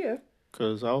fine. Yeah.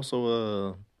 Cause I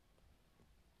also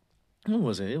when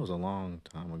was it? It was a long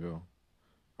time ago.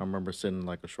 I remember sending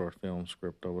like a short film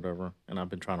script or whatever, and I've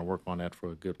been trying to work on that for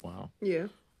a good while. Yeah.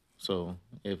 So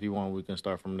if you want, we can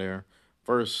start from there.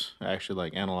 First, actually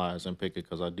like analyze and pick it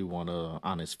because I do want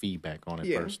honest feedback on it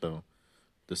Yeah. first though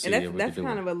to And see that's if we could that's do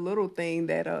kind it. of a little thing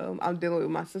that I'm dealing with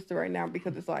my sister right now,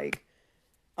 because it's like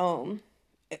um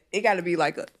it got to be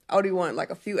like I already want like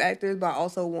a few actors, but I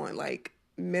also want like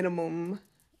minimum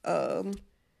um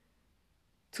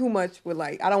too much with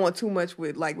like I don't want too much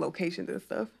with like locations and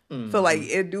stuff. So like Hmm.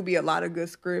 it do be a lot of good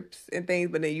scripts and things,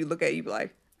 but then you look at it, you be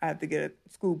like, I have to get a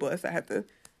school bus.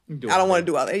 Do I all don't want that.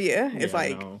 to do all that. Yeah, it's Yeah,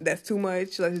 like no. that's too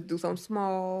much. Let's just do something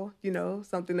small.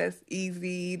 Something that's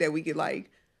easy that we could like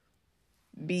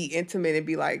be intimate and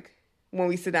be like when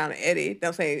we sit down and edit.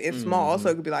 I'm saying it's small, so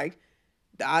Hmm. it could be like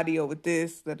the audio with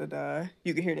this, da da da.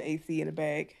 You can hear the AC in the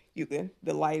back. You can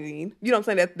the lighting. You know what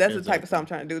I'm saying? That's the type of stuff Exactly. I'm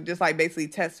trying to do. Just like basically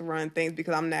test run things,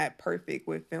 because I'm not perfect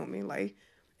with filming. Like,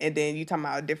 and then you talking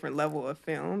about a different level of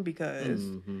film because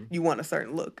Hmm. you want a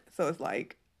certain look. So it's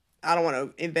like I don't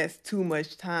want to invest too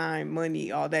much time,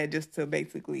 money, all that just to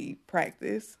basically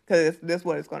practice, because that's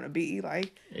what it's going to be.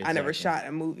 Like I never Exactly. shot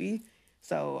a movie,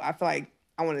 so I feel like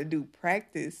I want to do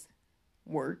practice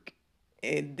work,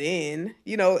 and then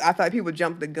I feel like people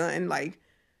jump the gun. Like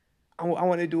I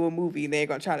want to do a movie, and they're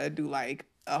gonna try to do like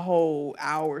a whole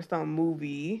hour some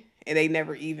movie, and they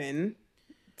never even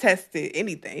tested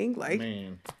anything. Like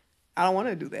Man, I don't want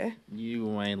to do that.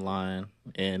 you ain't lying,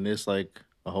 and it's like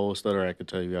a whole stutter I could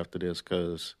tell you after this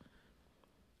because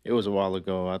it was a while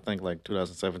ago. I think like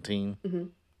 2017. Hmm.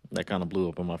 That kind of blew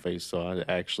up in my face. So I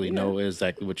actually Yeah. know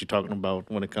exactly what you're talking about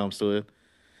when it comes to it.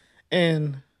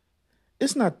 And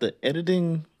it's not the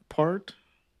editing part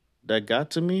that got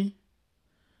to me.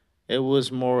 It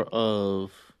was more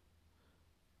of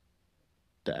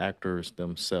the actors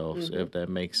themselves, Mm-hmm. if that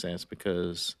makes sense,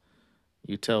 because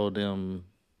you tell them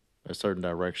a certain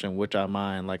direction, which I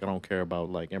mind. Like I don't care about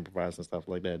like improvising stuff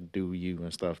like that. Do you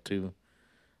and stuff too,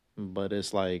 but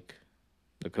it's like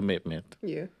the commitment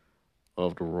Yeah.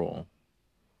 of the role,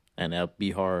 and that'd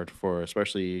be hard for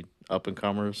especially up and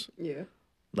comers. Yeah.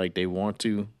 Like they want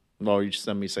to. Lord, you just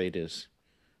let me say this: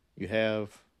 you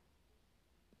have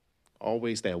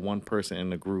always that one person in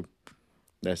the group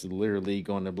that's literally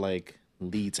going to like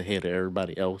leads ahead of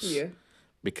everybody else Yeah.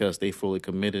 because they fully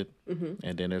committed, Mm-hmm.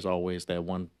 and then there's always that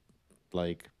one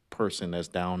like person that's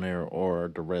down there or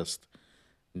the rest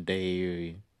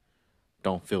they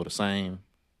don't feel the same,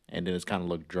 and then it's kind of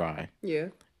look dry. Yeah.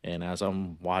 And as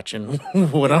I'm watching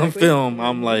what I'm Exactly. film,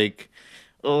 I'm Mm-hmm. like,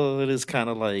 oh, it is kind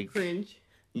of like Cringe.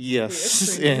 Yeah,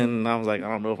 yes, cringy. and I was like, I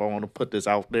don't know if I want to put this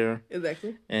out there.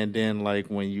 Exactly. And then like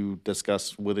when you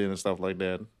discuss with it and stuff like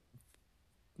that,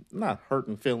 not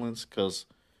hurting feelings because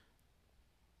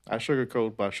I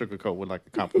sugarcoat, but I sugarcoat with like a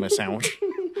compliment sandwich.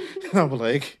 I'm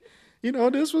like,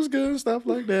 this was good and stuff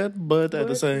like that. But at the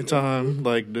But same yeah. time,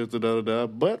 like da da da da.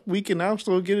 But we can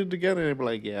also get it together and be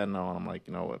like, yeah, no. And I'm like,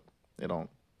 you know what? They don't.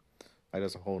 Like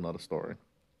that's a whole nother story.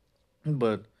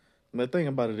 But the thing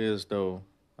about it is, though,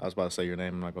 I was about to say your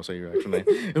name. I'm not gonna say your actual name.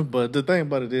 But the thing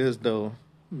about it is, though,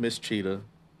 Miss Cheetah,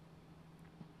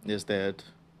 is that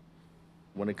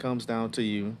when it comes down to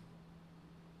you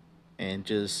and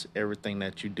just everything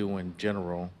that you do in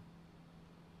general,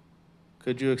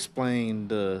 could you explain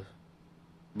the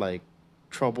like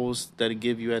troubles that it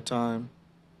give you at time?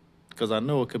 Because I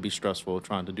know it could be stressful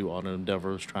trying to do all the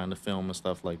endeavors, trying to film and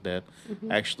stuff like that.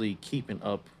 Mm-hmm. Actually keeping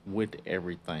up with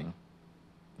everything.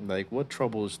 Like, what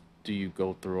troubles do you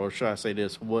go through, or should I say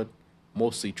this? What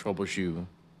mostly troubles you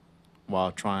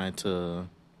while trying to,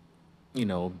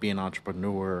 be an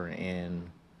entrepreneur and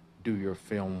do your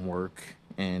film work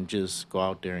and just go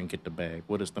out there and get the bag?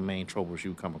 What is the main troubles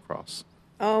you come across?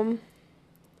 Um,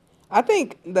 I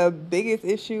think the biggest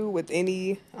issue with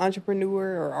any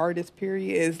entrepreneur or artist,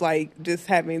 period, is like just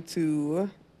having to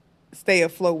stay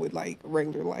afloat with like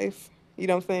regular life. You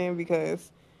know what I'm saying?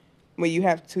 Because when you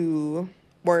have to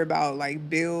worry about like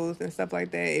bills and stuff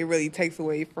like that, it really takes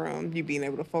away from you being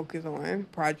able to focus on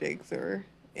projects or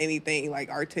anything like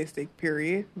artistic,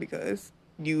 period, because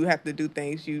you have to do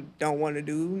things you don't want to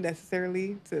do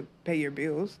necessarily to pay your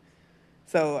bills.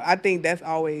 So I think that's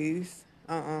always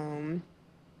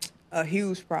a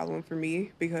huge problem for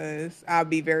me because I'll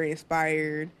be very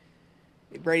inspired,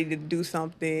 ready to do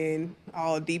something,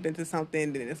 all deep into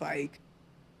something, then it's like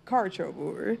car trouble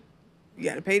or you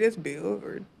got to pay this bill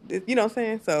or this, you know what I'm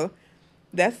saying? So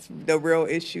that's the real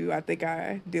issue I think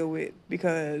I deal with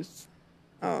because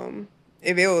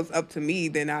if it was up to me,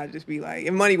 then I'd just be like,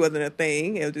 if money wasn't a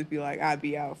thing, it would just be like I'd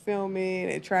be out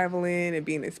filming and traveling and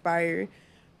being inspired.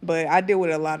 But I deal with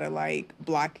a lot of like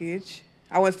blockage.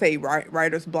 I wouldn't say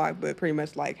writer's block, but pretty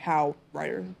much like how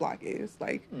writer's block is.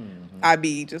 Like, I'd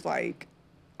be just like,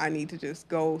 I need to just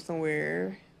go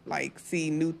somewhere, like see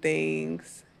new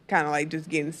things, kind of like just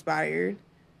get inspired.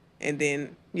 And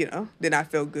then, then I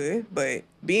feel good. But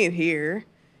being here,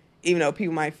 even though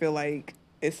people might feel like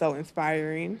it's so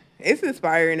inspiring, it's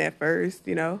inspiring at first,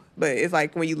 but it's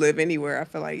like when you live anywhere, I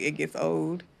feel like it gets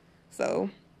old. So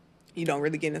you don't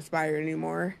really get inspired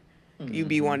anymore. You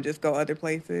be want to just go other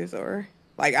places or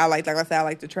like I said, I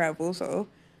like to travel, so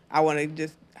I want to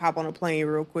just hop on a plane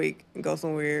real quick and go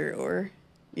somewhere or,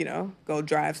 go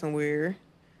drive somewhere.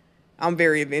 I'm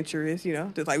very adventurous,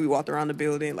 just like we walked around the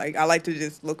building. Like I like to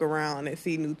just look around and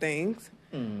see new things.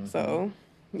 So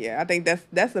yeah, I think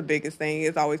that's the biggest thing.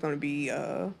 It's always going to be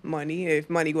money. If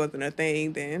money wasn't a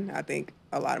thing, then I think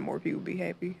a lot of more people would be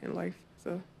happy in life.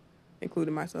 So,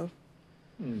 including myself.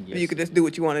 If you Yes. could just do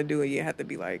what you want to do, and you have to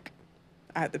be like,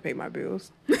 I have to pay my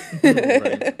bills.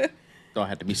 Right. Don't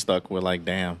have to be stuck with like,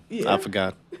 damn, Yeah. I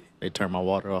forgot they turned my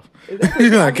water off.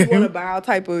 Exactly. I I want to can't- buy all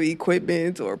type of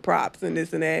equipment or props and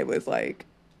this and that, but it's like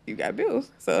you got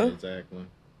bills. So Exactly.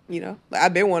 like,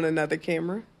 I've been wanting another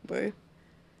camera, but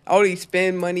I only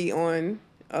spend money on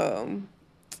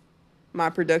my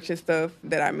production stuff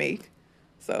that I make.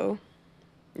 So,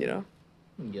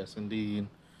 Yes, indeed.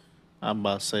 I'm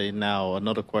about to say now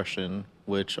another question,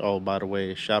 which, oh, by the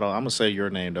way, shout out. I'm going to say your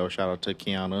name, though. Shout out to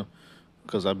Kiana,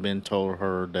 because I've been told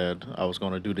her that I was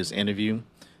going to do this interview,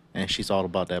 and she's all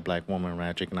about that black woman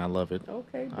magic, and I love it.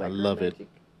 okay. I love it.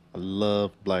 I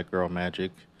love black girl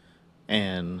magic.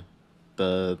 And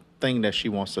the thing that she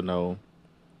wants to know,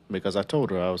 because I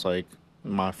told her, I was like,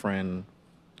 my friend,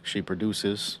 she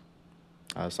produces.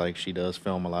 I was like, she does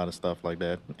film a lot of stuff like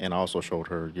that. And I also showed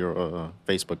her your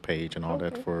Facebook page and all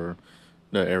that Okay. for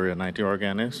the Area 19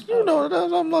 Organics. You know,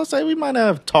 I'm going to say we might not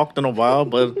have talked in a while,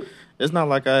 but it's not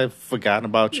like I've forgotten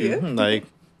about you. Yeah. Like,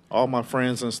 all my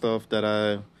friends and stuff that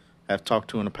I have talked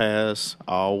to in the past,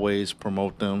 I always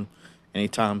promote them.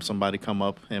 Anytime somebody come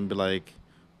up and be like,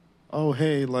 oh,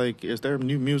 hey, like, is there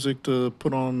new music to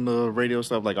put on the radio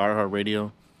stuff, like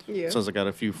iHeartRadio? Yeah. Since I got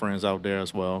a few friends out there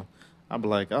as well, I'd be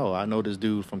like, oh, I know this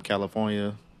dude from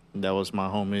California. That was my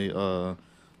homie,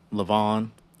 Levon.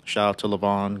 Shout out to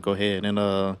Levon. Go ahead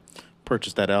and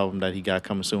purchase that album that he got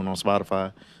coming soon on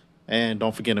Spotify. And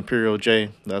don't forget Imperial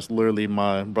J. That's literally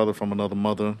my brother from another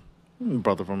mother.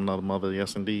 Brother from another mother,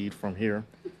 yes, indeed, from here.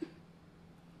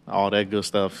 All that good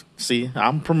stuff. See,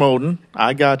 I'm promoting.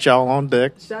 I got y'all on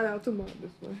deck. Shout out to Mark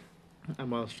this way.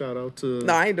 I'm a shout out to.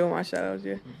 No, I ain't doing my shout outs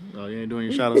yet. Oh, you ain't doing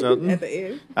your shout outs out? At the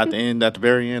end. At the end, at the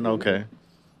very end? Okay.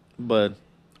 But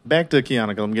back to Kiana,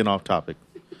 because I'm getting off topic.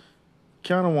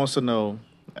 Kiana wants to know,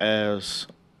 as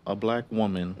a black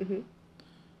woman,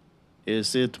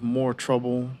 is it more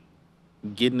trouble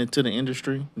getting into the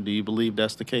industry? Do you believe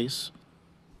that's the case?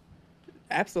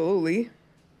 Absolutely.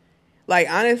 Like,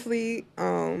 honestly,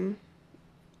 I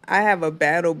have a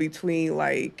battle between,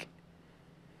 like,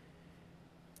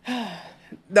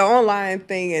 the online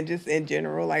thing and just in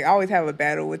general. Like, I always have a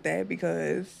battle with that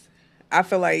because I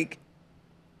feel like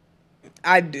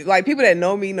I do, like, people that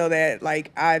know me know that,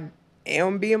 like, I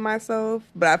am being myself,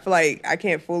 but I feel like I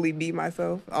can't fully be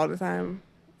myself all the time,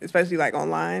 especially, like,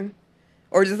 online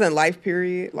or just in life,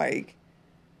 period. Like,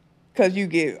 because you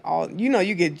get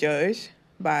you get judged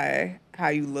by how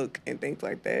you look and things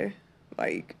like that.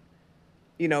 Like,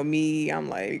 me, I'm,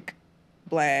 like,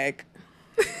 black.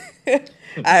 I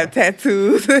have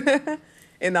tattoos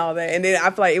and all that. And then I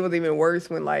feel like it was even worse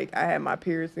when, like, I had my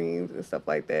piercings and stuff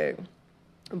like that.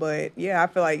 But, yeah, I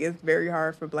feel like it's very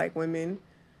hard for black women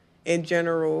in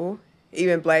general,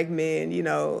 even black men,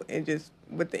 and just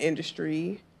with the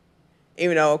industry.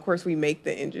 Even though, of course, we make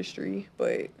the industry.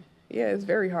 But, yeah, it's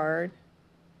very hard.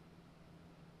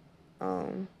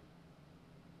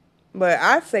 But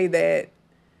I say that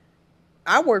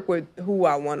I work with who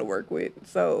I want to work with.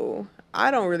 So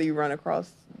I don't really run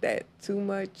across that too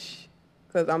much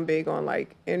because I'm big on,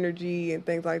 like, energy and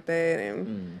things like that.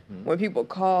 And when people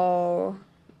call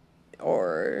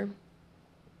or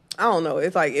I don't know,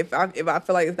 it's like if I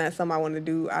feel like it's not something I want to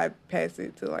do, I pass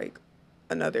it to, like,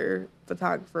 another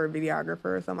photographer,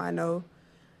 videographer, or something I know.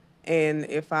 And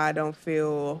if I don't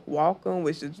feel welcome,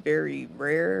 which is very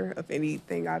rare of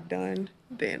anything I've done,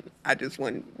 then I just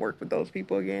wouldn't work with those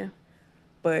people again.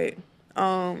 But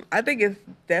I think it's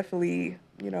definitely,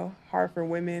 hard for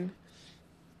women.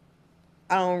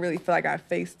 I don't really feel like I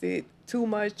faced it too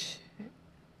much.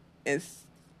 It's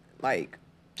like,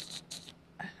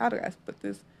 how do I put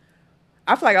this?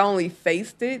 I feel like I only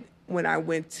faced it when I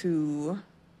went to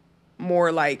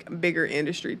more, like, bigger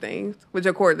industry things, which,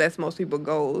 of course, that's most people's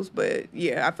goals. But,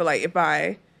 yeah, I feel like if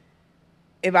I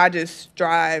just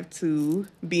strive to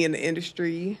be in the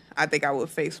industry, I think I would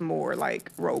face more,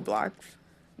 like, roadblocks.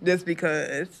 Just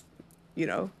because,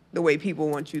 the way people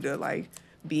want you to, like,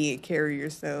 be and carry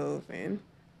yourself and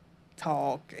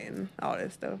talk and all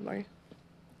that stuff. Like,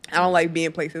 I don't like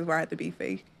being places where I have to be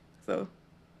fake. So,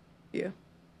 yeah.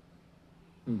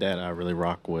 That I really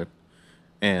rock with.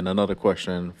 And another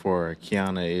question for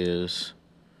Kiana is,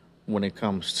 when it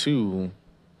comes to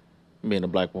being a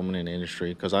black woman in the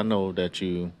industry, because I know that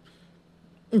you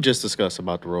just discussed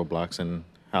about the roadblocks and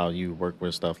how you work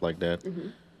with stuff like that.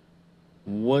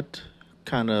 What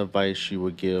kind of advice you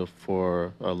would give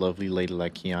for a lovely lady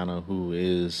like Kiana who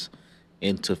is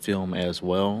into film as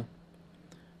well,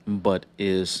 but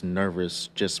is nervous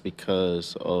just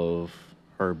because of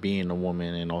her being a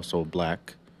woman and also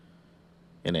black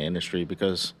in the industry?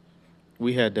 Because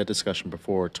we had that discussion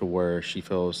before to where she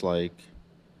feels like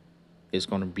it's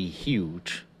going to be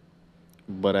huge.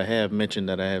 But I have mentioned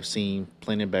that I have seen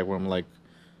plenty of background, like,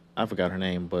 I forgot her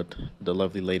name, but the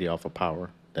lovely lady off of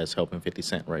Power that's helping 50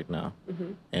 Cent right now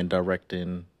and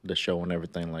directing the show and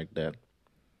everything like that.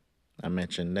 I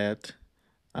mentioned that.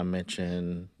 I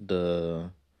mentioned the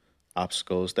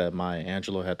obstacles that Maya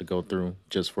Angelou had to go through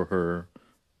just for her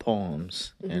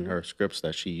poems and her scripts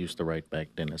that she used to write back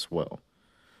then as well.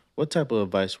 What type of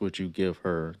advice would you give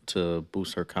her to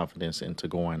boost her confidence into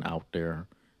going out there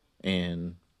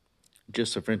and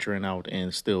just venturing out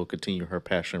and still continue her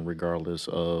passion regardless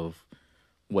of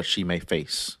what she may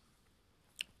face?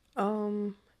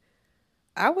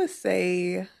 I would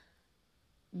say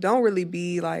don't really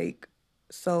be, like,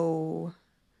 so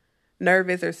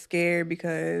nervous or scared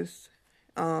because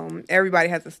everybody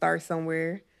has to start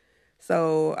somewhere.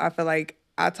 So I feel like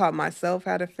I taught myself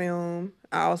how to film.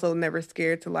 I also never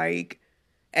scared to like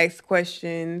ask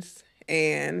questions,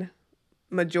 and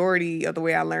majority of the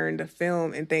way I learned to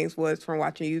film and things was from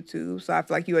watching YouTube. So I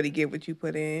feel like you had to get what you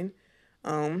put in.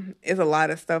 It's a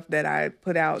lot of stuff that I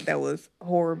put out that was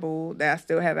horrible, that I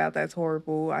still have out that's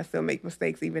horrible. I still make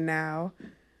mistakes even now.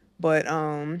 But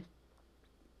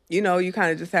you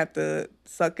kind of just have to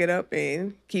suck it up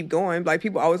and keep going. Like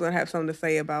people always gonna have something to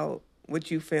say about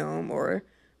what you film or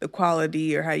the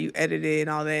quality or how you edit it and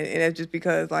all that. And that's just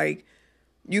because like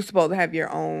you're supposed to have your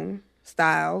own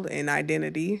style and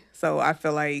identity. So I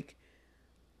feel like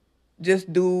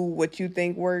just do what you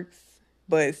think works,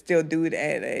 but still do it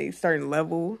at a certain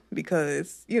level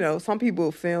because, some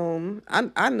people film.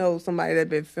 I know somebody that's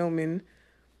been filming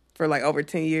for like over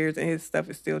 10 years and his stuff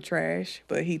is still trash,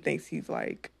 but he thinks he's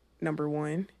like number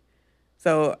one.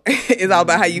 So it's all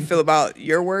about how you feel about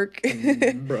your work.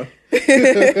 Bro.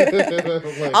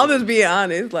 I'm just being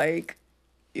honest, like,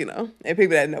 and people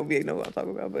that know me know what I'm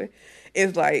talking about, but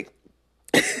it's like,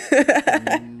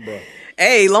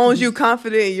 hey, as long as you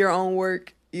confident in your own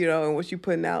work, and what you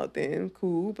putting out, then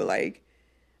cool. But like,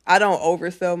 I don't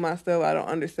oversell myself. I don't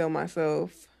undersell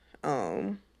myself.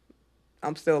 I'm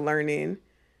still learning,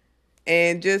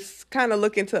 and just kind of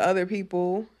look into other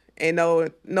people and know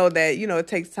that it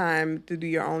takes time to do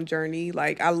your own journey.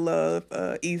 Like I love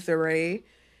Issa Rae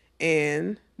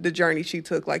and the journey she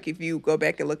took. Like if you go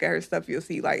back and look at her stuff, you'll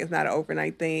see like it's not an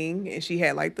overnight thing. And she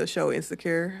had like the show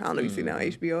Insecure. I don't know if you see that on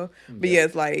HBO, but yeah,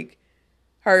 it's like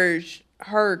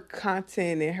her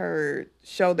content and her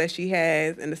show that she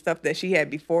has and the stuff that she had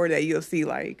before that, you'll see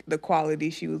like the quality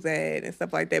she was at and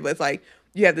stuff like that. But it's like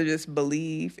you have to just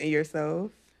believe in yourself.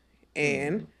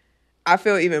 And I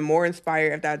feel even more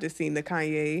inspired after I just seen the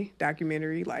Kanye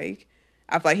documentary. Like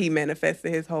I feel like he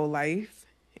manifested his whole life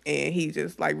and he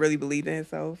just like really believed in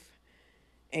himself.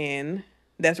 And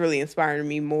that's really inspiring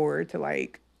me more to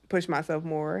like push myself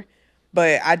more.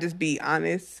 But I just be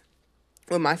honest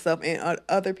with myself and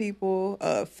other people.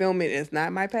 Filming is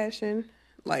not my passion.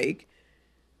 Like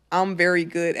I'm very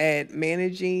good at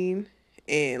managing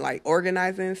and like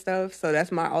organizing stuff. So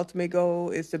that's my ultimate goal,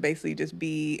 is to basically just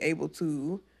be able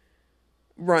to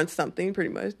run something pretty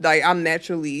much. Like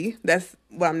that's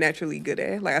what I'm naturally good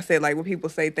at. Like I said, like when people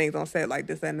say things on set like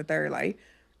this, that, and the third, like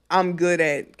I'm good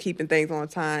at keeping things on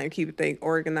time, keeping things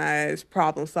organized,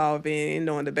 problem solving,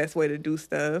 knowing the best way to do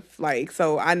stuff. Like,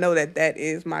 so I know that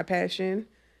is my passion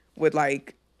with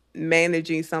like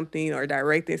managing something or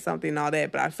directing something and all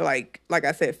that. But I feel like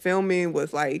I said, filming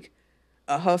was like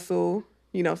a hustle,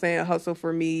 you know what I'm saying? A hustle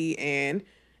for me. And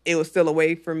it was still a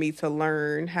way for me to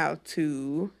learn how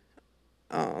to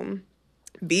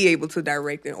be able to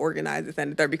direct and organize this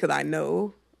and the third because I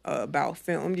know about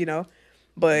film.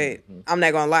 But I'm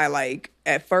not gonna lie, like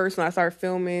at first when I started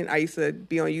filming, I used to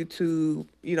be on YouTube,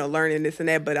 learning this and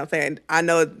that. But I'm saying I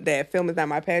know that film is not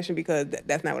my passion because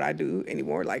that's not what I do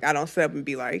anymore. Like I don't sit up and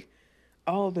be like,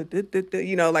 oh,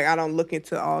 like I don't look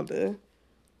into all the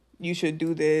you should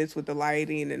do this with the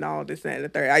lighting and all this and the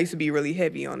third. I used to be really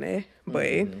heavy on that,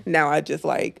 but now I just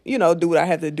like do what I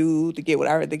have to do to get what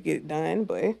I have to get done.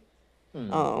 But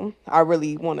I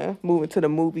really want to move into the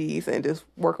movies and just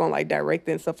work on like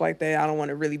directing and stuff like that. I don't want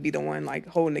to really be the one like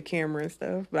holding the camera and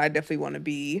stuff, but I definitely want to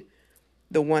be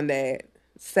the one that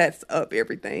sets up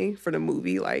everything for the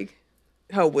movie, like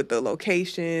help with the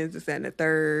locations, this and the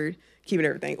third, keeping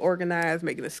everything organized,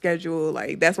 making a schedule.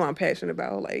 Like that's what I'm passionate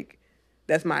about. Like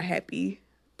that's my happy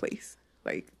place.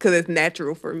 Like, cause it's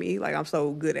natural for me. Like I'm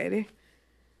so good at it.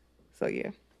 So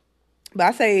yeah, but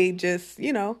I say just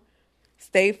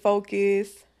stay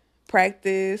focused,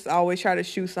 practice, always try to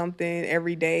shoot something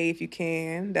every day if you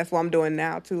can. That's what I'm doing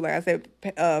now too. Like I said,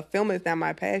 filming is not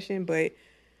my passion, but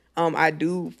I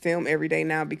do film every day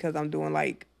now because I'm doing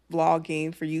like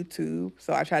vlogging for YouTube.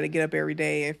 So I try to get up every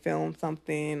day and film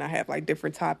something. I have like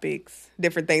different topics,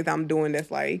 different things I'm doing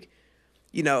that's like,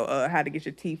 how to get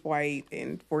your teeth white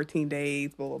in 14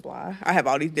 days, blah, blah, blah. I have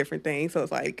all these different things. So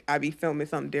it's like I be filming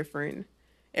something different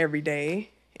every day.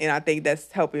 And I think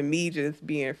that's helping me just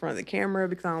be in front of the camera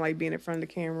because I don't like being in front of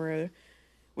the camera,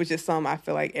 which is something I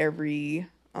feel like everybody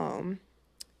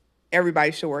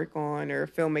should work on or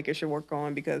filmmakers should work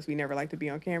on because we never like to be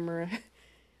on camera.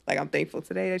 Like I'm thankful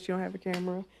today that you don't have a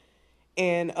camera.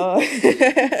 And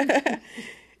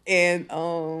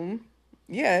and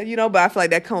yeah, but I feel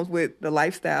like that comes with the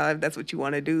lifestyle if that's what you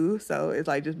want to do. So it's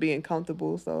like just being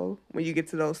comfortable. So when you get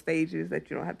to those stages that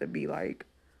you don't have to be like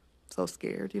so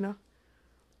scared.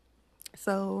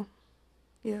 So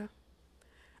yeah.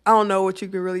 don't know what you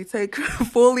can really take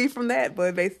fully from that,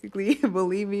 but basically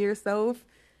believe in yourself,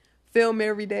 film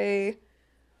every day.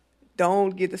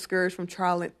 Don't get discouraged from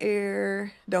trial and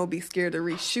error. Don't be scared to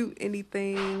reshoot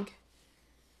anything.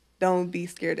 Don't be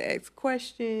scared to ask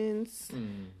questions.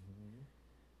 Mm-hmm.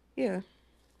 Yeah.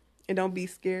 And don't be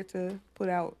scared to put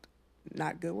out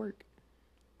not good work.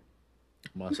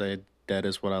 I'm gonna say that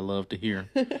is what I love to hear.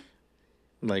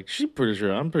 Like I'm pretty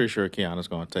sure Kiana's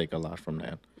gonna take a lot from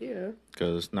that. Yeah.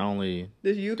 Because not only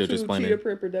This they're YouTube just Cheetah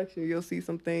Print production, you'll see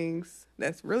some things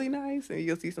that's really nice, and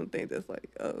you'll see some things that's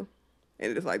like, oh.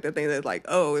 And it's like the thing that's like,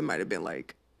 oh, it might have been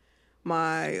like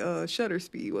my shutter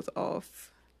speed was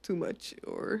off too much,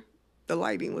 or the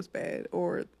lighting was bad,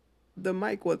 or the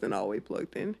mic wasn't always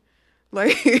plugged in.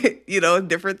 Like,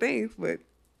 different things, but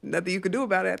nothing you could do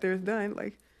about it after it's done.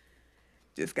 Like,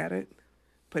 just gotta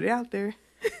put it out there.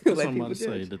 That's what I'm about to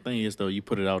say. The thing is, though, you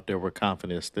put it out there with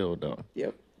confidence still, though.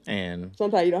 Yep. And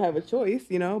sometimes you don't have a choice,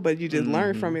 but you just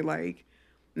learn from it. Like,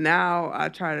 now I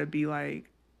try to be like,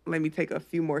 let me take a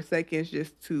few more seconds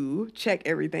just to check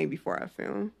everything before I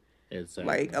film. Exactly.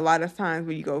 Like, a lot of times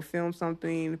when you go film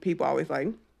something, people always like,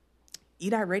 you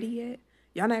not ready yet?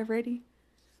 Y'all not ready?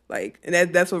 Like, and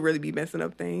that's what really be messing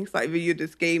up things. Like, if you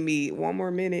just gave me one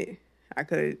more minute, I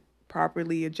could have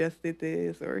properly adjusted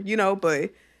this, or,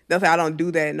 but that's why I don't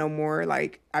do that no more.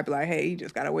 Like, I'd be like, hey, you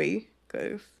just gotta wait,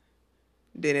 because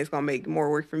then it's gonna make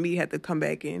more work for me. Have to come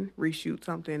back and reshoot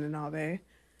something and all that.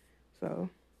 So,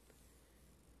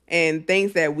 and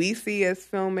things that we see as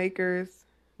filmmakers,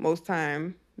 most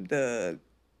time the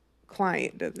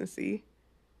client doesn't see.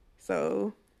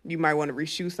 So you might want to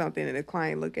reshoot something and the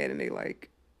client look at it and they like,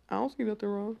 I don't see nothing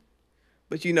wrong.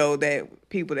 But that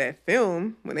people that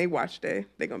film, when they watch that,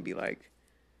 they're gonna be like,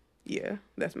 yeah,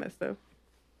 that's messed up.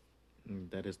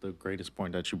 That is the greatest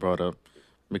point that you brought up,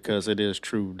 because it is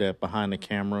true that behind the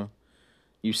camera,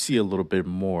 you see a little bit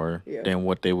more than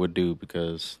what they would do,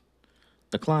 because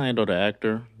the client or the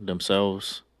actor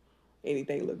themselves,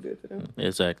 anything look good to them.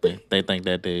 Exactly. They think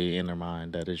that in their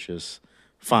mind that it's just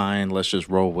fine, let's just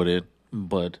roll with it.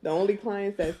 But the only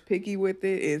clients that's picky with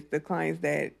it is the clients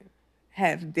that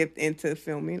have dipped into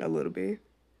filming a little bit.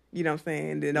 You know what I'm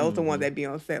saying? Then those are the ones that be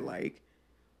on set like,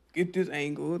 get this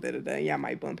angle, y'all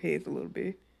might bump heads a little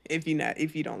bit if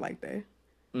you don't like that.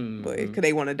 Mm-hmm. But because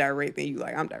they want to direct, then you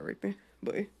like, I'm directing.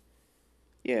 But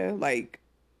yeah, like,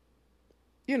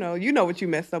 you know what you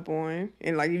messed up on,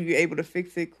 and like if you're able to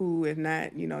fix it, cool. If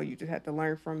not, you just have to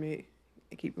learn from it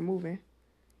and keep it moving.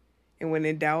 And when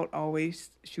in doubt, always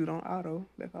shoot on auto.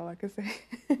 That's all I can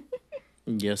say.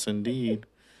 Yes, indeed.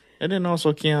 And then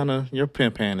also, Kiana, your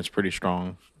pimp hand is pretty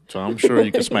strong, so I'm sure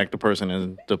you can smack the person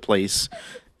into place,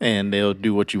 and they'll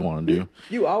do what you want to do.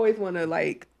 You always want to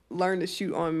like learn to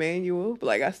shoot on manual, but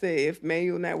like I said, if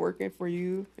manual not working for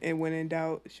you, and when in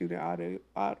doubt, shoot an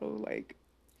auto, like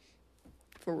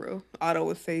for real, auto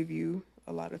will save you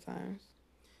a lot of times.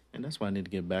 And that's why I need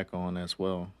to get back on as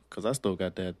well, because I still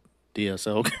got that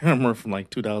DSL camera from like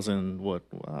 2000.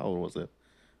 How old was it?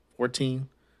 14.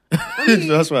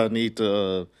 That's why I need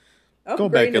to go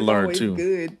back and learn too.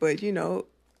 Good, but you'll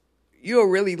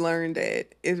really learn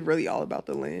that it's really all about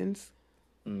the lens.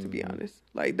 To be honest,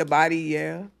 like the body,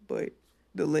 yeah, but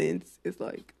the lens is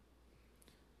like.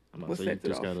 You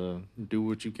just gotta do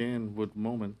what you can with the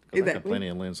moment. Exactly. I got plenty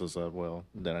of lenses as well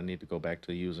that I need to go back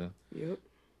to using. Yep.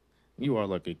 You are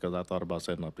lucky, because I thought about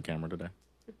setting up the camera today.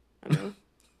 I know.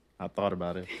 I thought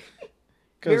about it.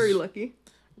 Very lucky.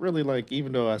 Really, like,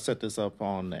 even though I set this up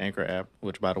on the Anchor app,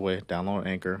 which, by the way, download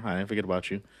Anchor. I didn't forget about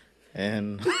you.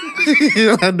 And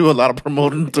I do a lot of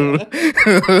promoting during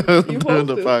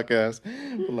the podcast.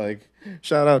 Like,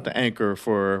 shout out to Anchor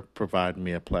for providing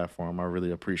me a platform. I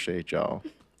really appreciate y'all.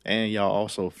 And y'all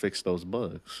also fixed those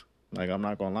bugs. Like, I'm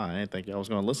not going to lie. I didn't think y'all was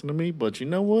going to listen to me. But you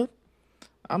know what?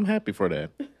 I'm happy for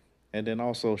that. And then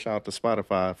also shout out to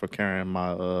Spotify for carrying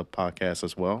my podcast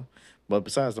as well. But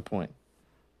besides the point,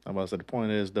 I'm about to say the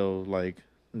point is, though, like,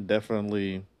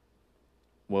 definitely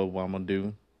what I'm going to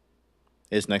do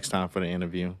is next time for the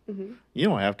interview. Mm-hmm. You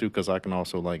don't have to, because I can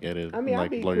also, like, edit,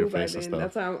 like, blur your face and stuff.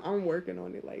 That's how I'm working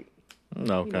on it, like,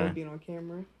 being on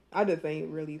camera. I just ain't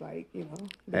really, like, the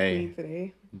queen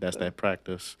today. That's that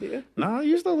practice. Yeah. Nah,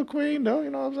 you still the queen, though, you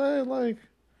know what I'm saying? Like,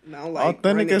 no, like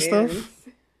authentic and stuff. Errands.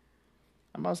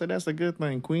 I'm about to say that's a good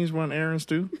thing. Queens run errands,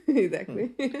 too.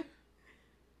 Exactly.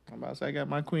 I'm about to say I got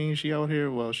my queen. She out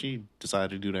here. Well, she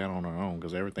decided to do that on her own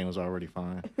because everything was already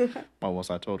fine. But once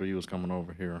I told her you was coming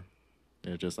over here, it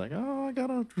was just like, oh, I got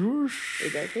a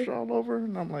whoosh all over.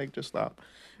 And I'm like, just stop.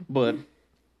 But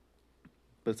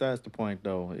besides the point,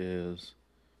 though, is,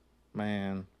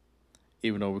 man,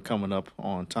 even though we're coming up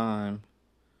on time,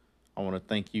 I want to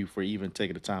thank you for even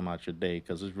taking the time out your day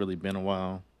because it's really been a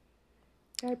while.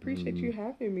 I appreciate you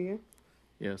having me.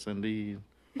 Yes, indeed.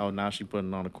 Oh, now she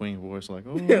putting on a queen voice like,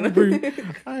 Yeah.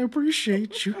 I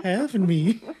appreciate you having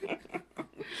me.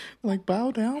 Like,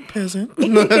 bow down, peasant. Like,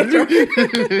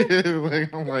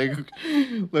 I'm like,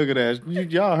 look at that.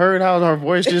 Y'all heard how her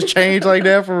voice just changed like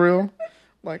that for real?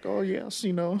 Like, oh, yes,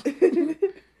 you know.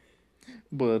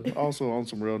 But also on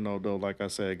some real note, though, like I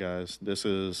said, guys, this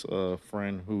is a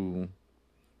friend who,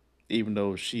 even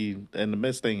though and the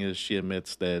best thing is she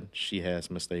admits that she has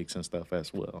mistakes and stuff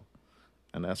as well.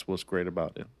 And that's what's great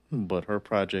about it. But her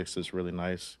projects is really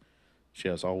nice. She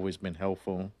has always been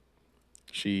helpful.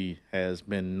 She has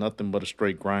been nothing but a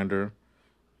straight grinder.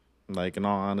 Like, in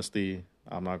all honesty,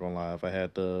 I'm not gonna lie. If I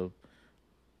had to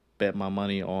bet my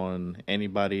money on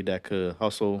anybody that could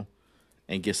hustle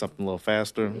and get something a little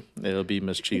faster, it'll be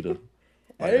Miss Cheetah.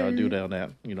 Like, I'll do that on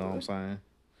that. You know what I'm saying?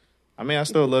 I mean, I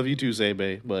still love you too,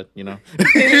 Zaybe, but, you know.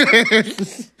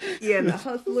 Yeah, the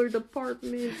hustler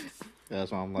department.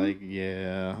 That's why I'm like,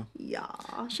 yeah. Yeah.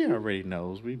 She already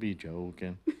knows. We be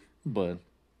joking. But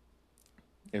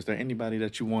is there anybody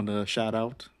that you want to shout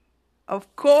out?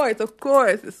 Of course.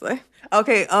 It's like,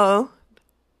 okay, oh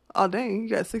dang, you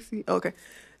got 60. Okay.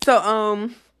 So,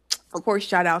 of course,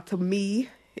 shout out to me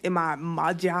and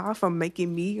my job for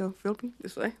making me, you feel me?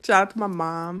 This way. Shout out to my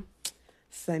mom,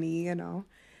 Sunny, you know.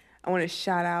 I want to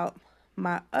shout out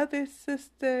my other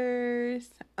sisters.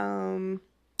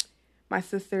 My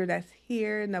sister that's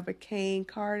here, Nova Kane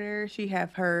Carter. She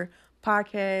have her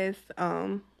podcast,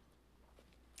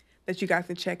 that you guys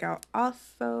can check out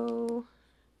also.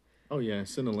 Oh, yeah.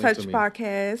 Send a link Touch to me.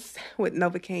 Podcast with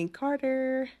Nova Kane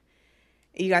Carter.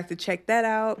 You guys can check that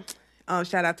out.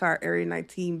 Shout out to our Area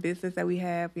 19 business that we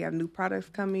have. We have new products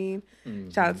coming.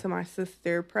 Mm-hmm. Shout out to my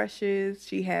sister Precious.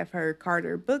 She have her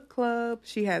Carter Book Club.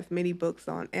 She has many books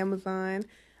on Amazon.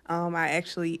 I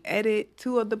actually edit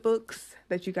 2 of the books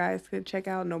that you guys could check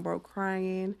out. No More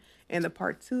Crying and the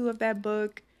part 2 of that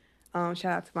book. Shout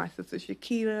out to my sister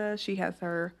Shakita. She has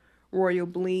her Royal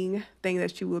Bling thing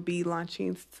that she will be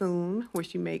launching soon, where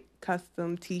she make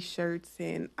custom t-shirts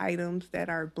and items that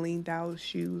are blinged out,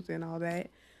 shoes and all that.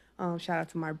 Shout out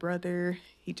to my brother.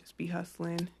 He just be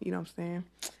hustling, you know what I'm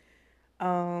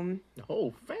saying? The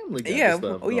whole family got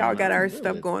stuff we all got our really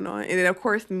stuff going on. And then, of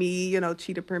course, me, you know,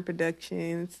 Cheetah Print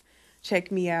Productions.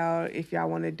 Check me out if y'all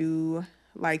want to do,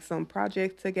 like, some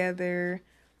projects together,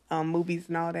 movies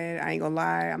and all that. I ain't gonna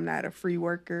lie, I'm not a free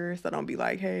worker, so don't be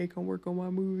like, hey, come work on my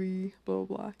movie, blah,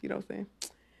 blah, blah. You know what I'm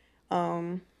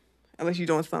saying? Unless you're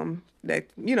doing something that,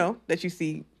 you know, that you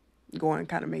see going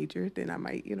kind of major, then I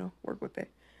might, you know, work with that.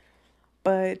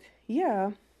 But,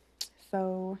 yeah,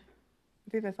 so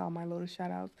I think that's all my little shout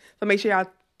outs. So make sure y'all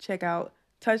check out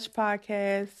Touch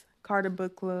Podcast, Carter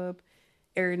Book Club,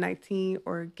 Area 19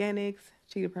 Organics,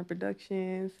 Cheetah Print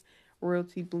Productions,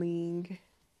 Royalty Bling,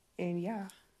 and yeah,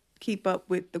 keep up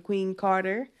with the Queen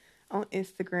Carter on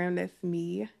Instagram. That's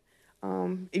me.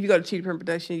 If you go to Cheetah Print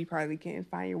Production, you probably can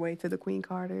find your way to the Queen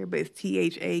Carter, but it's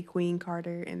THA Queen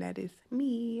Carter, and that is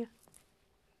me.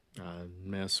 I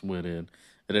mess with it.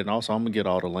 And then also, I'm going to get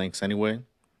all the links anyway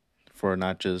for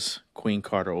not just Queen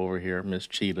Carter over here, Miss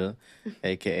Cheetah,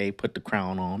 a.k.a. put the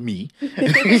crown on me.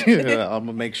 I'm going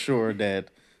to make sure that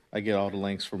I get all the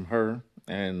links from her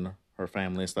and her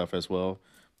family and stuff as well.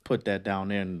 Put that down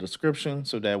there in the description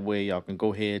so that way y'all can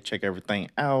go ahead, check everything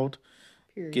out.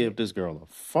 Period. Give this girl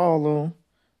a follow.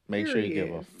 Make sure you give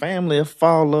her family a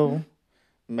follow.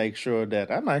 Make sure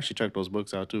that I might actually check those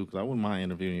books out too, because I wouldn't mind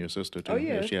interviewing your sister too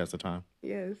if she has the time.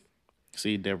 Yes.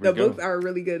 See, there we go. The books are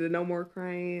really good. The No More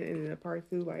Crying and the part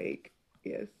 2, like,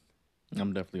 yes.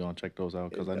 I'm definitely gonna check those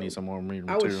out because I need some more reading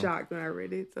material. material. I was shocked when I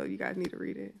read it, so you guys need to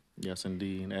read it. Yes,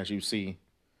 indeed. And as you see,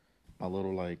 my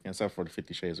little except for the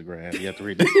 50 Shades of Grey, I have yet to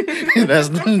read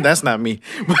that. that's not me.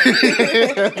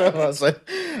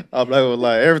 I'm not gonna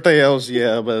lie. Everything else,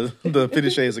 yeah, but the 50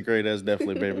 Shades of Grey, that's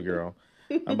definitely baby girl.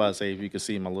 I'm about to say, if you can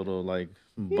see my little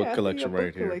book collection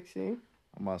right here.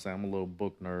 I'm about to say I'm a little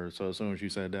book nerd, so as soon as you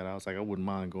said that, I was like, I wouldn't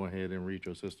mind going ahead and read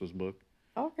your sister's book.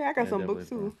 Okay, I got some books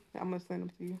too. I'm gonna send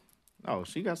them to you. Oh,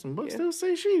 she got some books too.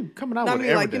 See, she coming out with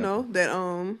everything. Like, you know, that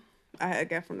I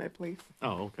got from that place.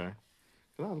 Oh, okay.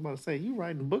 Cause I was about to say, you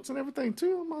writing books and everything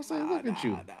too. I'm about to say, look at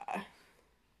you.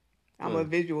 I'm a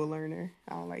visual learner.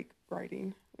 I don't like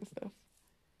writing and stuff.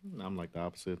 I'm like the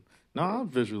opposite. No, I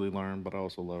visually learn, but I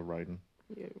also love writing.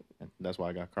 Yeah. That's why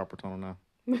I got carpal tunnel now.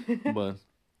 But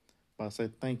I say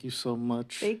thank you so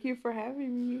much. Thank you for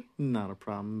having me. Not a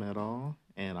problem at all.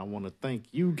 And I want to thank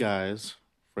you guys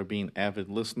for being avid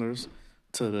listeners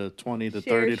to the 20 to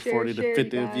 30 to 40 to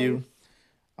 50 of you.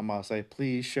 I'm gonna say,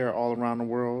 please share all around the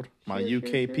world. My Share, share, UK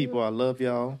share. people, I love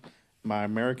y'all. My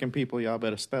American people, y'all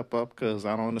better step up because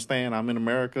I don't understand. I'm in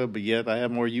America, but yet I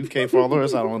have more UK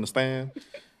followers. I don't understand.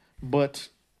 But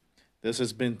this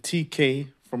has been TK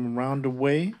from around the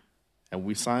way, and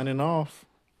we signing off.